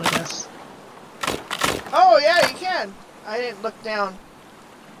steering wheel, I guess. Oh, yeah, you can. I didn't look down.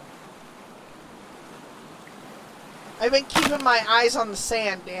 I've been keeping my eyes on the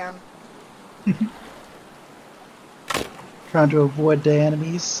sand, Dan. Trying to avoid the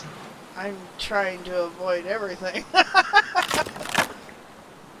enemies. I'm trying to avoid everything.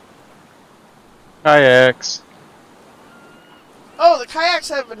 Kayaks. Oh, the kayaks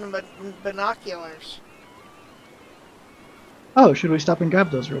have binoculars. Oh, should we stop and grab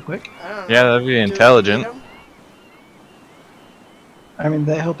those real quick? I don't know. Yeah, that'd be Do we intelligent. need 'em? I mean,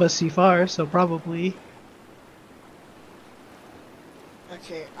 they help us see far, so probably.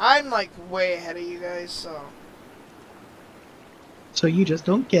 Okay, I'm like way ahead of you guys, so So you just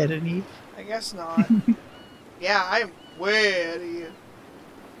don't get any. I guess not. Yeah, I'm way ahead of you.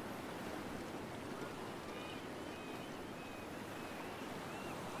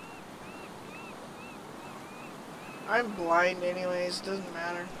 I'm blind anyways, doesn't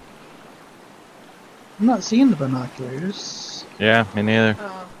matter. I'm not seeing the binoculars. Yeah, me neither.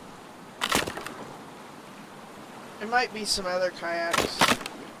 Oh. There might be some other kayaks.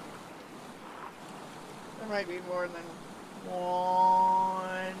 There might be more than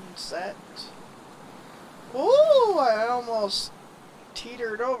one set. Ooh, I almost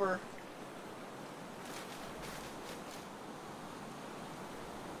teetered over.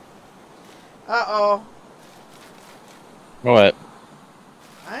 Uh-oh. What?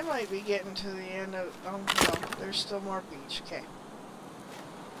 I might might be getting to the end of... Oh, no. There's still more beach. Okay.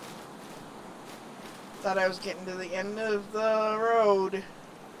 Thought I was getting to the end of the road.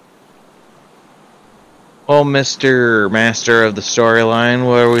 Well, Mr. Master of the storyline,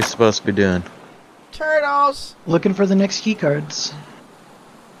 what are we supposed to be doing? Turtles! Looking for the next key cards.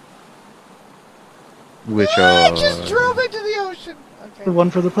 Which I just drove into the ocean! Okay. The one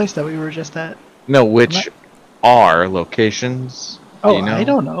for the place that we were just at. No, which are locations? Oh, Do you know? I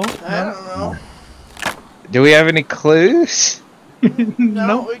don't know. I don't know. Do we have any clues? No,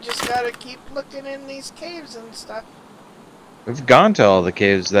 Nope. we just gotta keep looking in these caves and stuff. We've gone to all the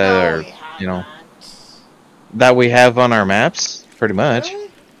caves that No, are, we you know, haven't. that we have on our maps, pretty much.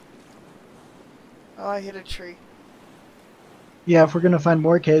 Really? Oh, I hit a tree. Yeah, if we're gonna find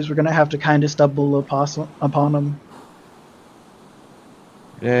more caves, we're gonna have to kind of stumble upon them.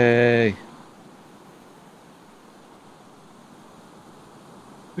 Yay.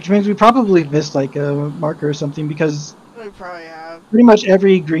 Which means we probably missed like a marker or something, because We probably have. pretty much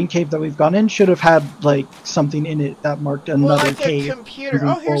every green cave that we've gone in should have had like something in it that marked Well, another like cave. a computer. moving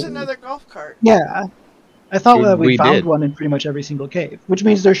Oh, here's forward. another golf cart. Yeah. I thought that we We found did. one in pretty much every single cave, which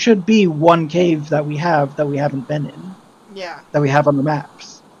means there should be one cave that we haven't been in, Yeah. that we have on the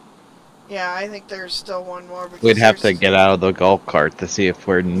maps. Yeah, I think there's still one more. Because We'd have to there's- get out of the golf cart to see if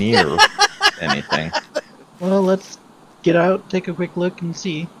we're near anything. Well, let's get out, take a quick look, and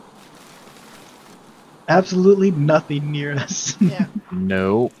see. Absolutely nothing near us. Yeah.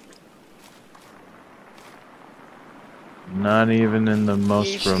 Nope. Not even in the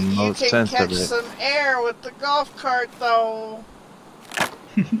most remote you can sense catch of it. some air with the golf cart, though.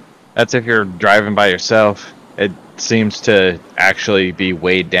 That's if you're driving by yourself. It seems to actually be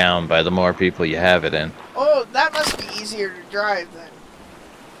weighed down by the more people you have it in. Oh, that must be easier to drive then.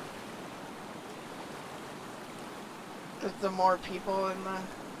 With the more people in the...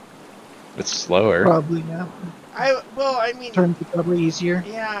 It's slower. Probably, yeah. Well, I mean... Turns are probably easier.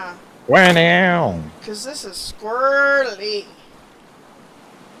 Yeah. Wow. Because this is squirrely.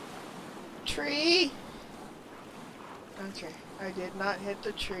 Tree. Okay, I did not hit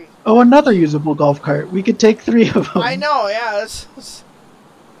the tree. Oh, another usable golf cart. We could take 3 of them. I know, yeah. It's...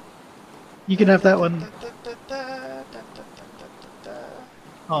 You can have that one.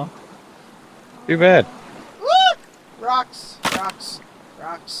 Oh. Too bad. Woo! Rocks, rocks,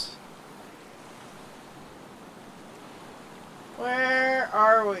 rocks. Where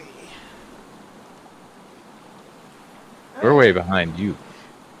are we? We're way behind you.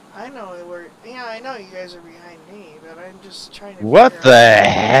 I know we're. Yeah, I know you guys are behind me, but I'm just trying to. What figure the out-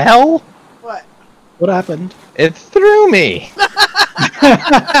 hell? What? What happened? It threw me.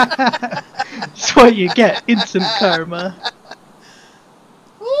 That's what you get. Instant karma.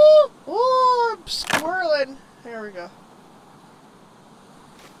 Ooh, ooh, I'm squirreling. There we go.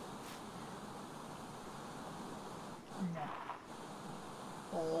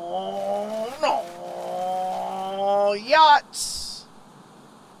 Oh no! Yachts.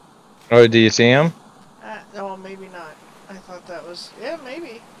 Oh, do you see him? No, maybe not. I thought that was. Yeah,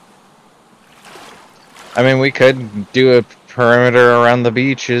 maybe. I mean, we could do a perimeter around the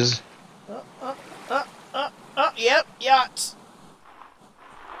beaches. Yep, yachts.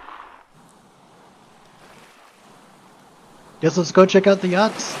 Guess let's go check out the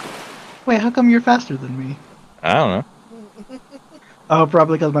yachts. Wait, how come you're faster than me? I don't know. Oh,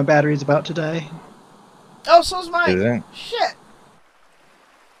 probably because my battery's about to die. Oh, so's mine. Is it? Shit.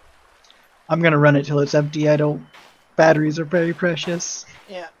 I'm gonna run it till it's empty. I don't... Batteries are very precious.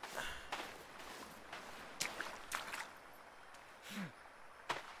 Yeah.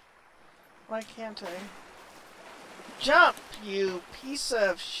 Why can't I? Jump, you piece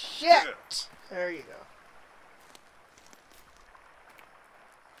of shit! There you go.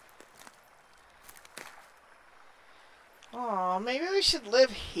 Oh, maybe we should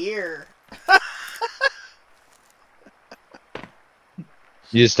live here.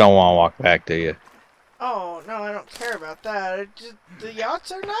 You just don't want to walk back, do you? Oh, no, I don't care about that. The yachts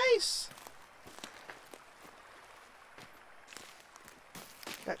are nice.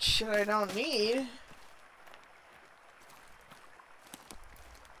 Got shit I don't need.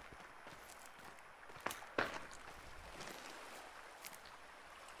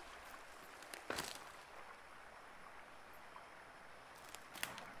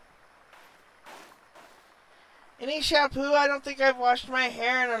 Any shampoo? I don't think I've washed my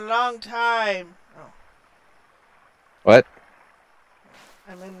hair in a long time. Oh, What?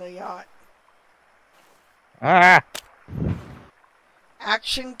 I'm in the yacht. Ah!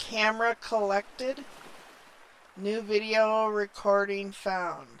 Action camera collected. New video recording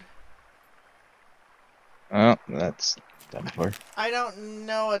found. Oh, that's done for. I don't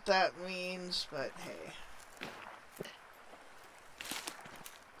know what that means, but hey.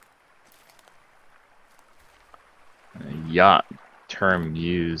 Yacht term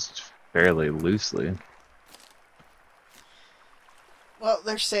used fairly loosely. Well,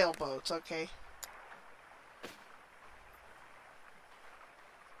 they're sailboats, okay.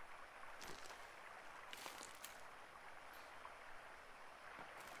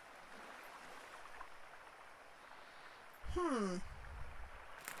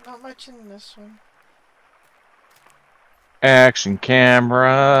 Not much in this one. Action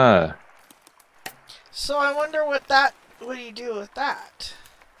camera. So I wonder what do you do with that?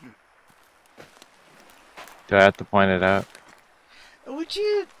 Do I have to point it out? Would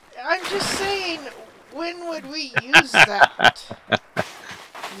you, I'm just saying, when would we use that?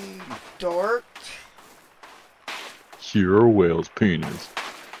 You dork. Cure whale's penis.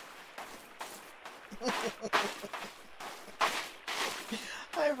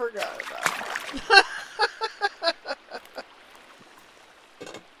 I forgot about that.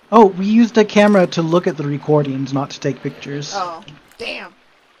 Oh, we used a camera to look at the recordings, not to take pictures. Oh, damn.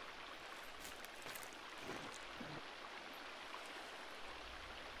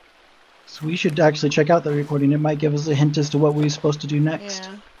 So we should actually check out the recording. It might give us a hint as to what we're supposed to do next.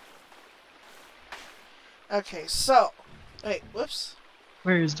 Yeah. Okay, so, wait, whoops.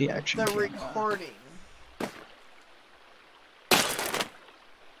 Where is the action The camera? recording.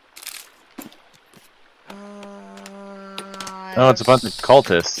 Oh, it's a bunch of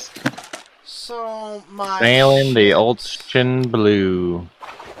cultists So my sailing the shit. ocean blue.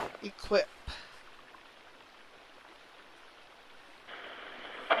 Equip.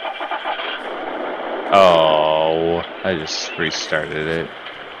 Oh, I just restarted it.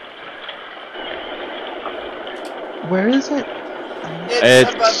 Where is it? It's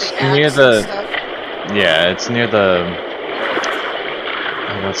above the axe near and the. stuff. Yeah, it's near the.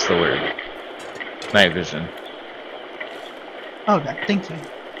 What's the word? Night vision. Okay, thank you.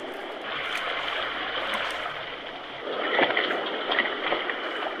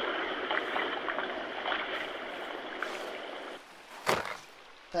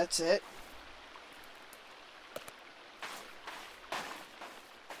 That's it.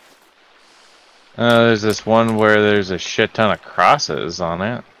 There's this one where there's a shit ton of crosses on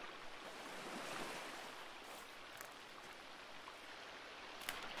it.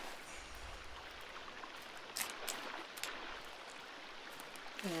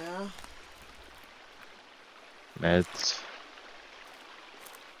 Yeah. Meds.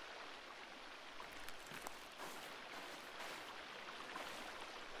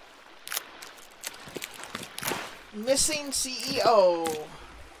 Missing CEO.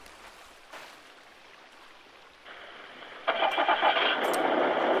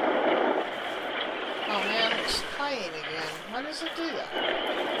 Oh man, it's playing again. Why does it do that?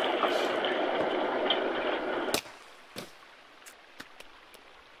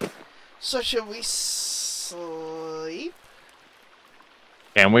 So should we sleep?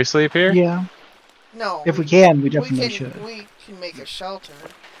 Can we sleep here? Yeah. No. If we can, we definitely should. We can make a shelter.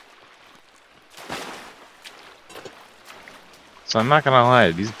 So I'm not gonna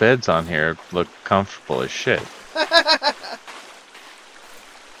lie, these beds on here look comfortable as shit. Okay.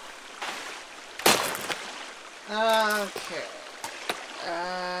 I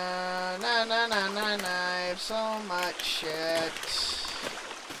have so much shit.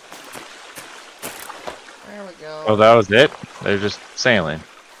 There we go. Oh, that was it? They're just sailing.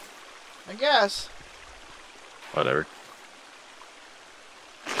 I guess. Whatever.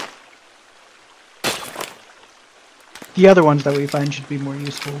 The other ones that we find should be more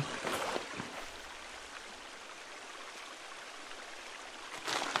useful.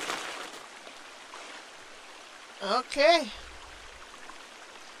 Okay.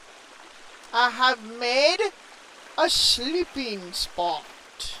 I have made a sleeping spot.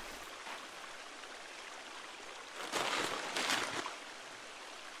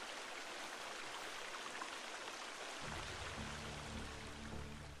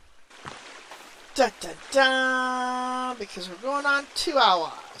 Da da da! Because we're going on 2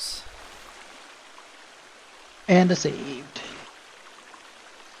 hours. And a saved.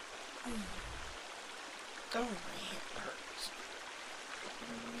 Oh, my hand hurts.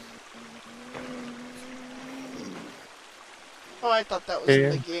 Oh, I thought that was in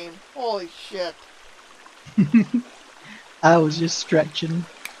the game. Holy shit. I was just stretching.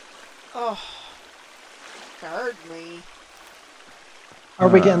 Oh. Guard me. Are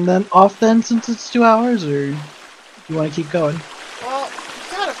we getting then off then since it's 2 hours, or do you want to keep going? Well,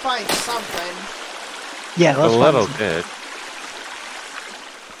 you gotta find something. Yeah, A let's little find bit.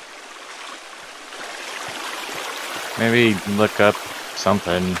 Maybe look up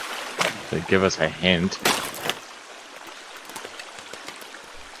something to give us a hint.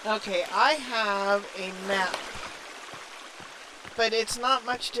 Okay, I have a map. But it's not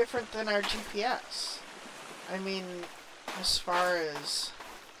much different than our GPS. I mean, as far as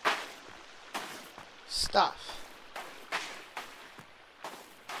stuff.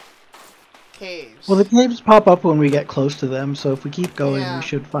 Caves. Well, the caves pop up when we get close to them, so if we keep going, Yeah. we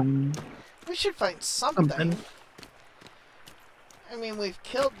should find We should find something. something. I mean, we've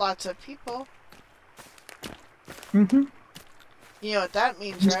killed lots of people. Mm-hmm. You know what that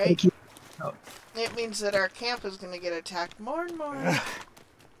means, Just gotta right? keep- It means that our camp is going to get attacked more and more.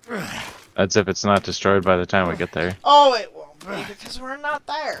 That's if it's not destroyed by the time we get there. Oh, it won't be because we're not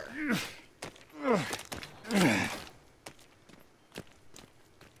there.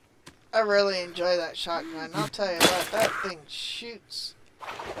 I really enjoy that shotgun. I'll tell you what, that thing shoots.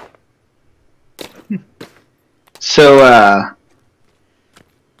 So,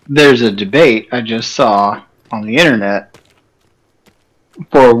 there's a debate I just saw on the internet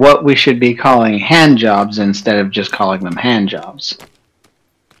for what we should be calling hand jobs instead of just calling them hand jobs.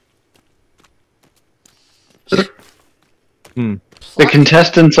 The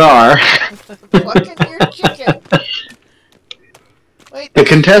contestants are Plucking your chicken. Wait, the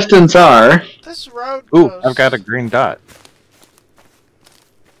contestants are this road Ooh, goes... I've got a green dot.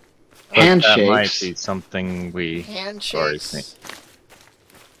 But handshakes. That might be something we already handshakes. seen.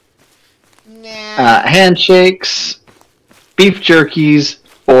 Nah. Handshakes, beef jerkies,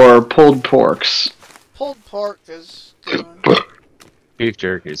 or pulled porks. Pulled pork is good one. Beef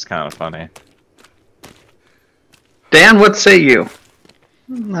jerky is kind of funny. Dan, what say you?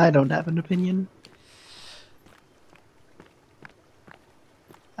 I don't have an opinion.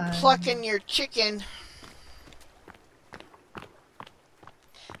 Plucking your chicken.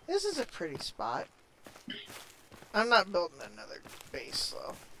 This is a pretty spot. I'm not building another base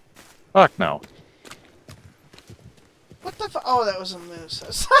though. Fuck no. What the oh, that was a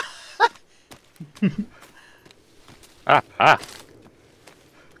moose. Ah.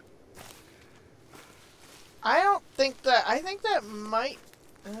 I don't think that. I think that might.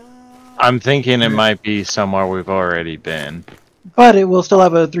 I'm thinking it might be somewhere we've already been. But it will still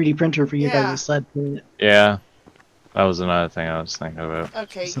have a 3D printer for you Yeah. guys' sled. For it. Yeah. That was another thing I was thinking about.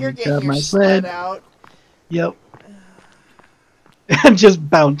 Okay, So you're grab getting your my sled sled. out. Yep. I'm just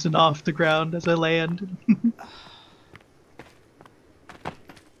bouncing off the ground as I land. Woo!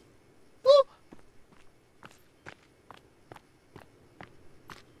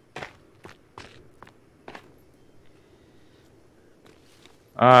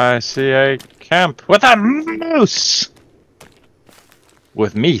 I see a camp with a moose!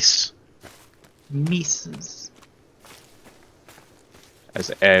 With meese. Mises.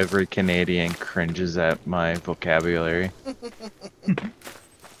 As every Canadian cringes at my vocabulary.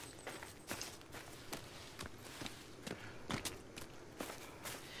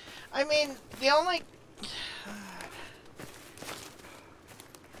 I mean, the only.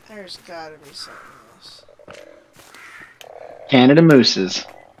 There's gotta be something else. Canada Mooses.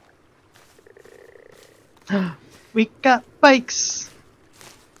 We got bikes.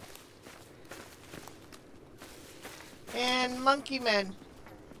 And monkey men.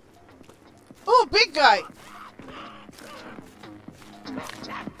 Oh, big guy!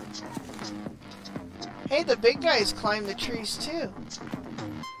 Hey, the big guys climb the trees too.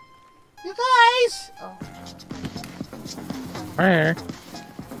 You guys! Oh.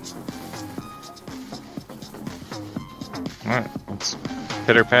 Alright, let's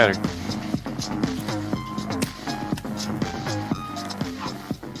pitter patter.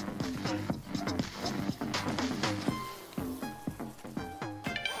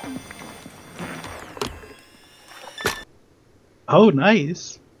 Oh,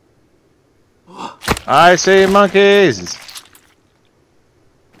 nice. I see monkeys!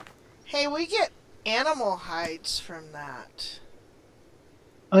 Hey, we get animal hides from that.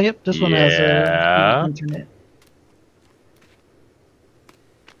 Oh, yep. This one has Yeah. a internet.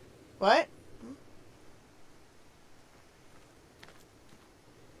 What?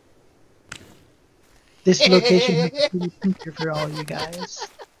 This location has a 3D printer for all you guys.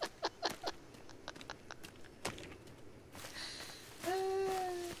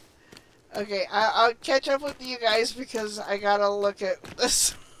 Okay, I'll catch up with you guys because I gotta look at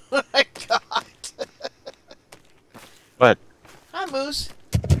this what I got. What? Hi, Moose.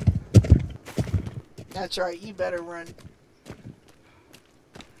 That's right, you better run.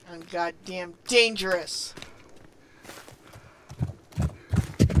 I'm goddamn dangerous.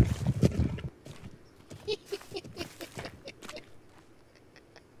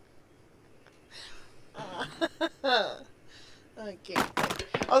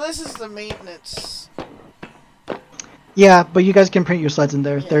 this is the maintenance. Yeah, but you guys can print your sleds in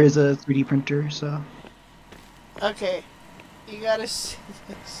there. Yeah. There is a 3D printer, so. Okay. You gotta see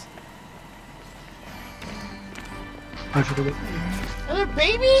this. I should have. Are there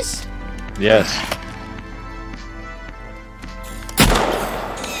babies? Yes.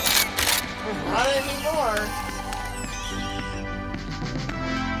 Not anymore.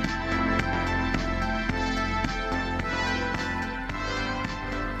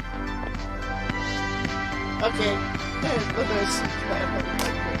 Okay. Oops.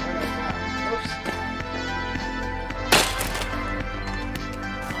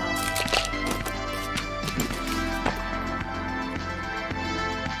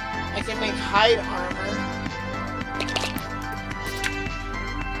 I can make hide armor.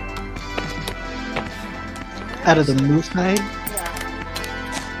 Out of the moose hide?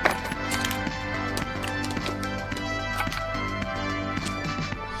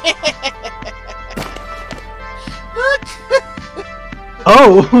 Look!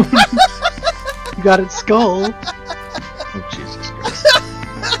 Oh! You got its skull. Oh, Jesus Christ.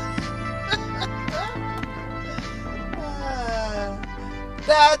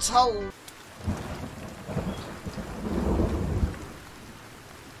 That's how.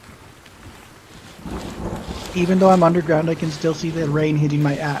 Even though I'm underground, I can still see the rain hitting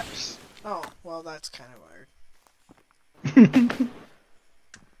my axe. Oh, well, that's kind of weird.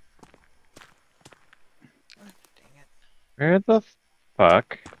 Oh, dang it. Where the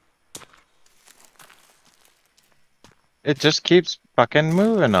fuck? It just keeps fucking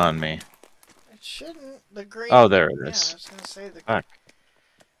moving on me. It shouldn't. The green. Oh, there it Yeah, I is. was gonna say the. Fuck.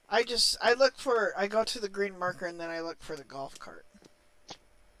 I go to the green marker and then I look for the golf cart.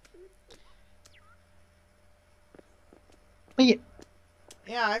 Yeah.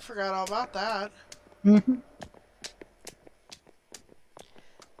 Yeah, I forgot all about that. Mm-hmm.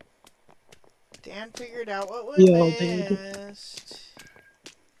 Dan figured out what was Yeah, I'll take it. missed.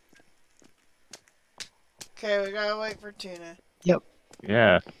 Okay, we gotta wait for Tuna. Yep.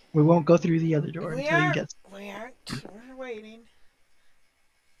 Yeah. We won't go through the other door We until you aren't. get. We aren't. We're waiting.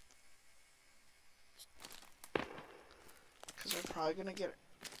 Because we're probably gonna get it.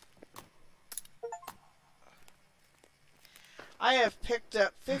 I have picked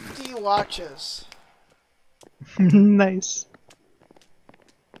up 50 watches. Nice.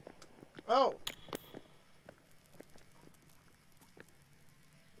 Oh.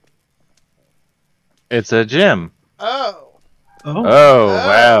 It's a gym. Oh. Oh. Oh,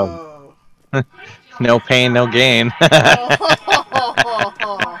 wow. Oh. No pain, no gain.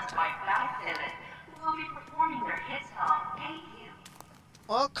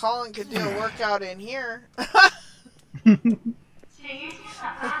 Well, Colin could do a workout in here.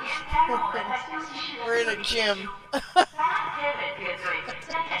 We're in a gym.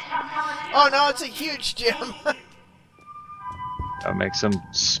 Oh no, it's a huge gym. I'll make some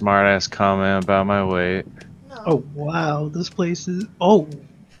smart ass comment about my weight. No, Oh wow, this place is. Oh,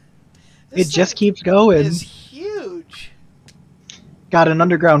 this it just thing keeps going. is huge. Got an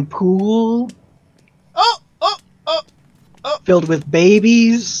underground pool Oh, oh, oh! filled with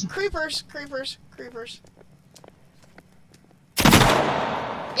babies. Creepers, creepers, creepers.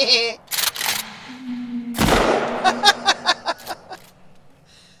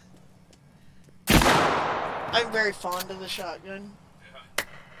 I'm very fond of the shotgun.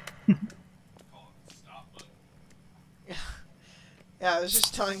 Yeah, I was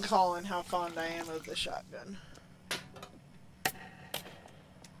just telling Colin how fond I am of the shotgun.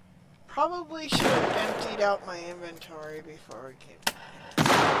 Probably should have emptied out my inventory before we came back.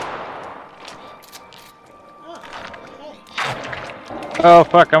 Oh, okay. Oh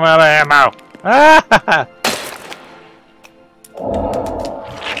fuck, I'm out of ammo. Ah!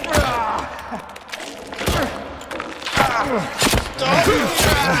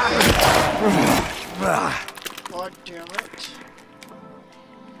 God damn it.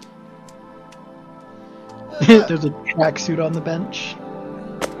 There's a tracksuit on the bench.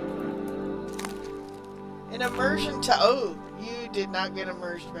 An immersion to. Oh, you did not get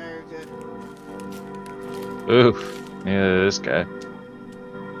immersed very good. Oof. Yeah, this guy.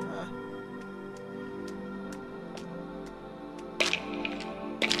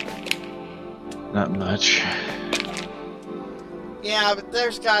 Not much. Yeah, but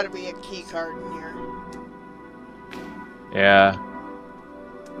there's got to be a key card in here. Yeah.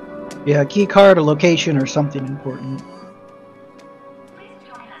 Yeah, key card, a location, or something important.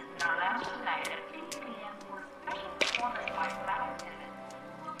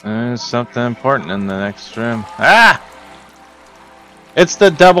 There's something important in the next room. Ah! It's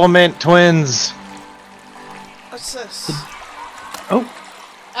the Double Mint twins. What's this? Oh,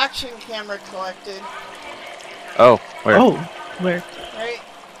 action camera collected. Oh, where? Oh, where? Right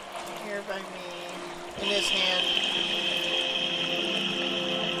here by me. In his hand.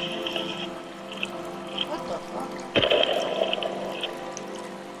 What the fuck?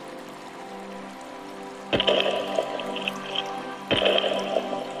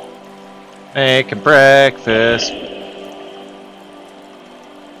 Making breakfast.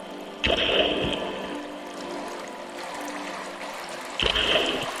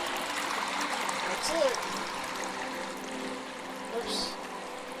 That's it. Oops.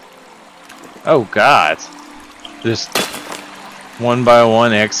 Oh God. Just one by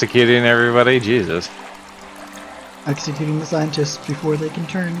one executing everybody? Jesus. Executing the scientists before they can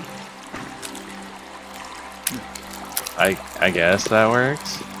turn. I guess that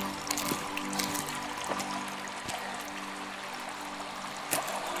works.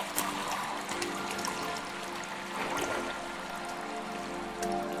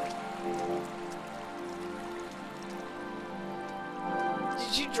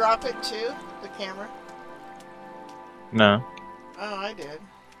 Did you drop it too? The camera? No. Oh, I did.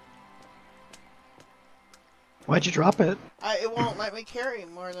 Why'd you drop it? It won't let me carry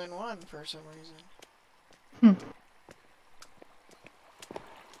more than one for some reason.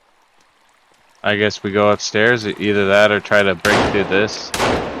 I guess we go upstairs, either that or try to break through this.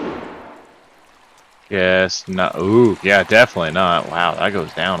 Yes, no. Ooh, yeah, definitely not. Wow, that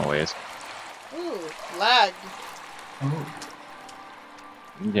goes down a ways. Ooh, lagged. Oh.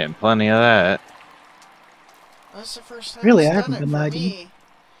 I'm getting plenty of that. That's the first time Really, it's I haven't done it been for lagging. me.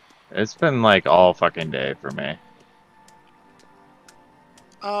 It's been like all fucking day for me.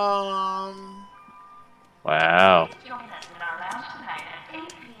 Wow.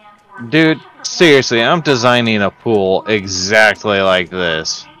 Dude, seriously, I'm designing a pool exactly like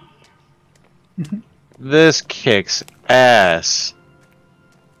this. This kicks ass.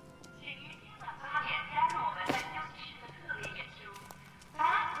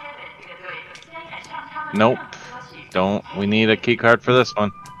 Nope. Don't. We need a key card for this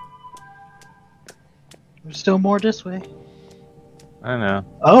one. There's still more this way. I know.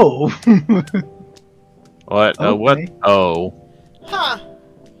 Oh. What? What? Okay. Oh. Huh.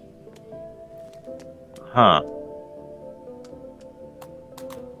 Huh.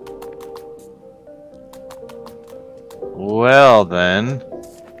 Well then.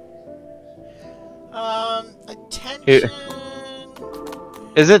 Attention.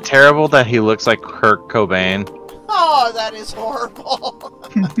 Is it terrible that he looks like Kurt Cobain? Oh, that is horrible.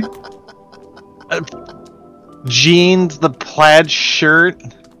 Jeans, the plaid shirt.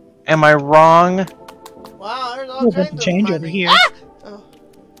 Am I wrong? Wow, there's all We'll have kinds to of change money. over here. Ah! Oh.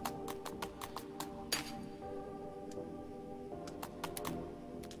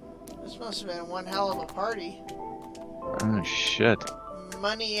 This must have been one hell of a party. Oh shit.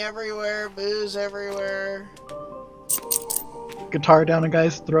 Money everywhere, booze everywhere. Guitar down a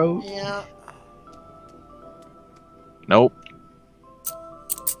guy's throat. Yeah. Nope.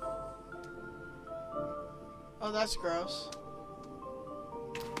 Oh, that's gross.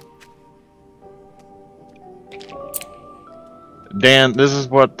 Dan, this is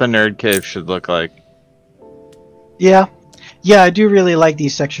what the nerd cave should look like. Yeah. Yeah, I do really like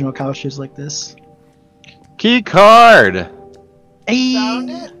these sectional couches like this. Key card! Hey. Found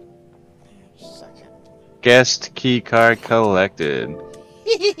it? Just a second. Guest key card collected.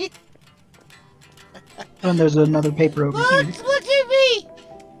 And there's another paper over here. Look at me!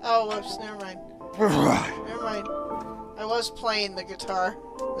 Oh, whoops, never mind. Never mind. I was playing the guitar,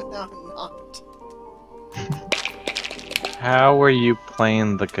 but now I'm not. How were you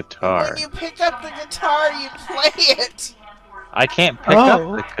playing the guitar? When you pick up the guitar, you play it! I can't pick up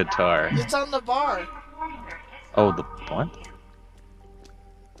the guitar. It's on the bar. Oh, the what?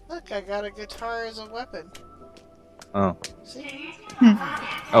 Look, I got a guitar as a weapon. Oh. See?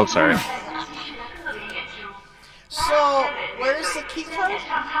 Oh, sorry. So, where's the key card?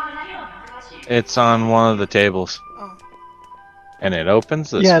 It's on one of the tables. Oh. And it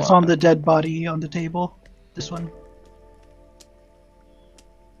opens this Yeah, it's one. on the dead body on the table. This one.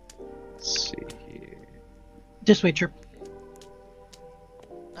 Let's see here. This way, Chirp.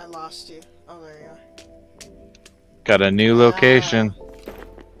 I lost you. Oh, there you are. Got a new location.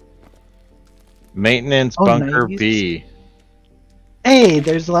 Maintenance Oh, bunker nice. B. Hey,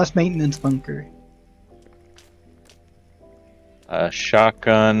 there's the last maintenance bunker.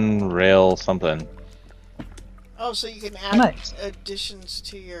 Shotgun rail something. Oh, so you can add Nice. additions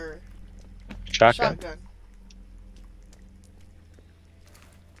to your Shotgun. shotgun.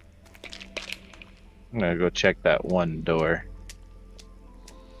 I'm gonna go check that one door.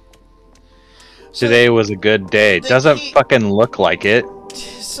 So Today was a good day. the Doesn't key- fucking look like it.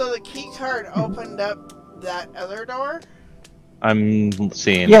 So the key card opened up that other door? I'm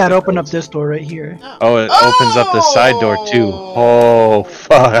seeing. Yeah, it opened up this door right here. Oh, it opens up the side door too. Oh,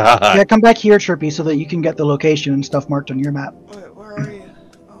 fuck. Yeah, come back here, Chirpy, so that you can get the location and stuff marked on your map. Wait, where are you?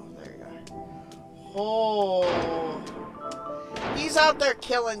 Oh, there you are. Oh. He's out there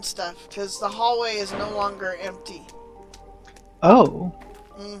killing stuff, because the hallway is no longer empty. Oh.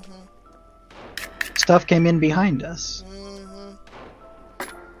 Mm-hmm. Stuff came in behind us. Mm-hmm.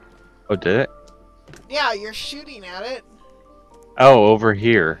 Oh, did it? Yeah, you're shooting at it. Oh, over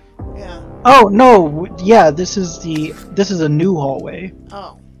here. Yeah. Oh no, yeah, this is a new hallway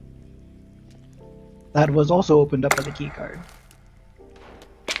Oh. that was also opened up by the key card.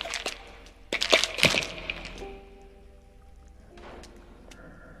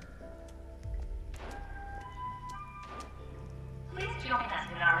 Please join us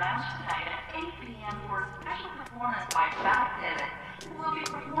in our lounge tonight at 8 p.m. for a special performance by Fat Pivot, who will be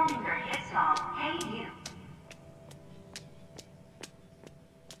performing their hit song, Hey You.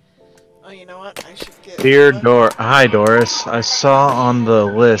 Oh, you know what? I should get... Dear Hi Doris, I saw on the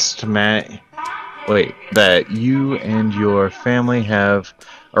list, that you and your family have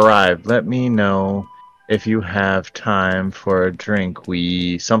arrived. Let me know if you have time for a drink.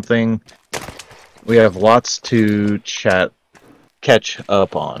 We have lots to catch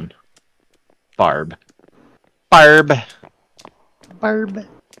up on. Barb. Barb.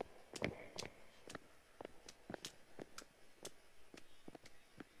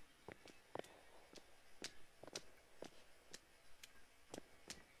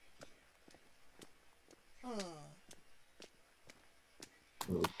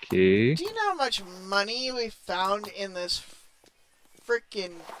 Okay. Do you know how much money we found in this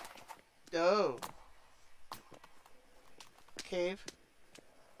frickin' cave?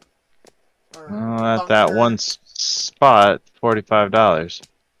 Or At that bunker? one spot, $45.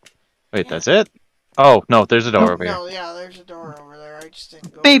 Wait, that's it? Oh, no, there's a door over here. No, yeah, there's a door over there. I just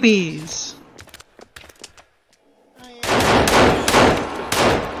didn't go. Babies. Oh, yeah.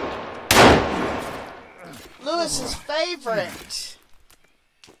 Lewis's favorite.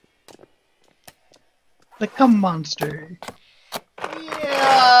 The cum monster.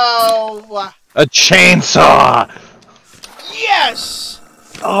 Yo! A chainsaw! Yes!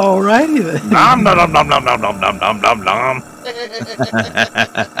 Alrighty then. Nom nom nom nom nom nom nom nom nom nom nom.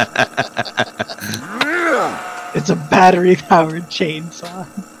 It's a battery-powered chainsaw.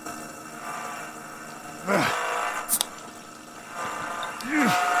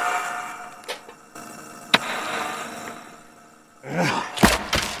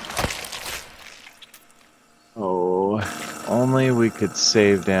 Oh, only we could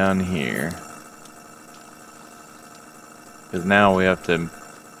save down here. Because now we have to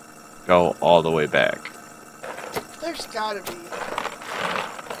go all the way back. There's gotta be.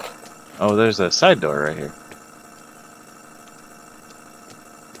 Oh, there's a side door right here.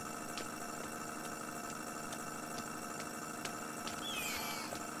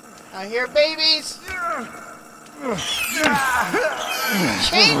 I hear babies!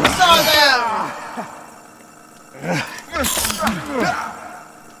 Chainsaw them!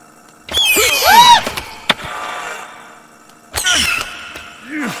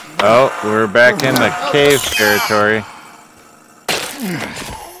 Oh, we're back in the cave territory.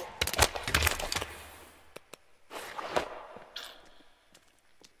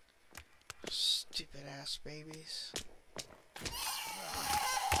 Stupid ass babies.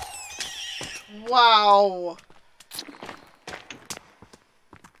 Wow!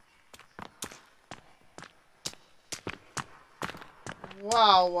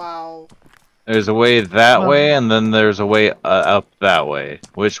 Wow. There's a way that way, and then there's a way up that way.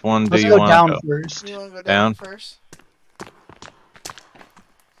 Which one do Let's you go want down to go? first. You wanna go Down? down first?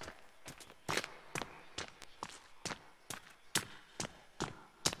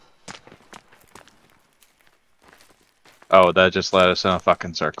 Oh, that just led us in a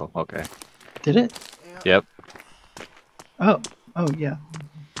fucking circle. Okay. Did it? Yep. Oh yeah.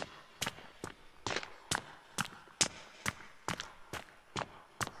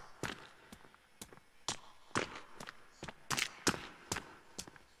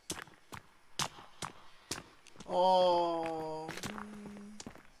 Oh.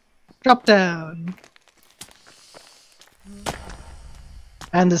 Drop down.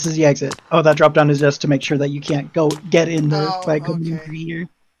 And this is the exit. Oh, that drop down is just to make sure that you can't get in there Oh, by going in okay. through here.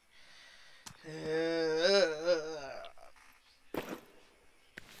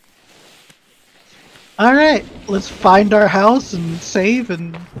 Alright, let's find our house and save,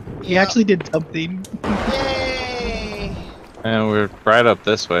 and we Yeah. actually did something. Yay! And we're right up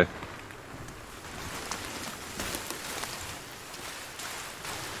this way.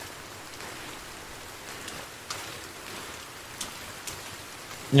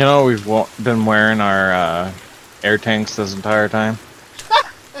 You know, we've been wearing our air tanks this entire time.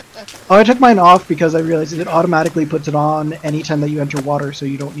 Oh, I took mine off because I realized it automatically puts it on anytime that you enter water, so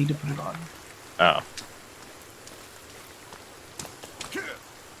you don't need to put it on. Oh.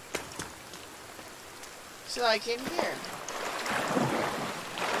 So like in here.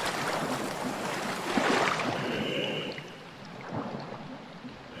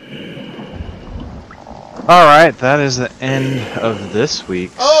 Alright, that is the end of this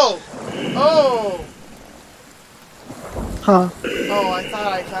week's. Oh! Oh! Huh. Oh, I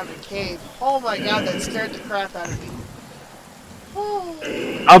thought I found a cave. Oh my god, that scared the crap out of me.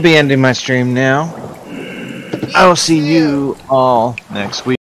 Oh. I'll be ending my stream now. I will see you all next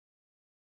week.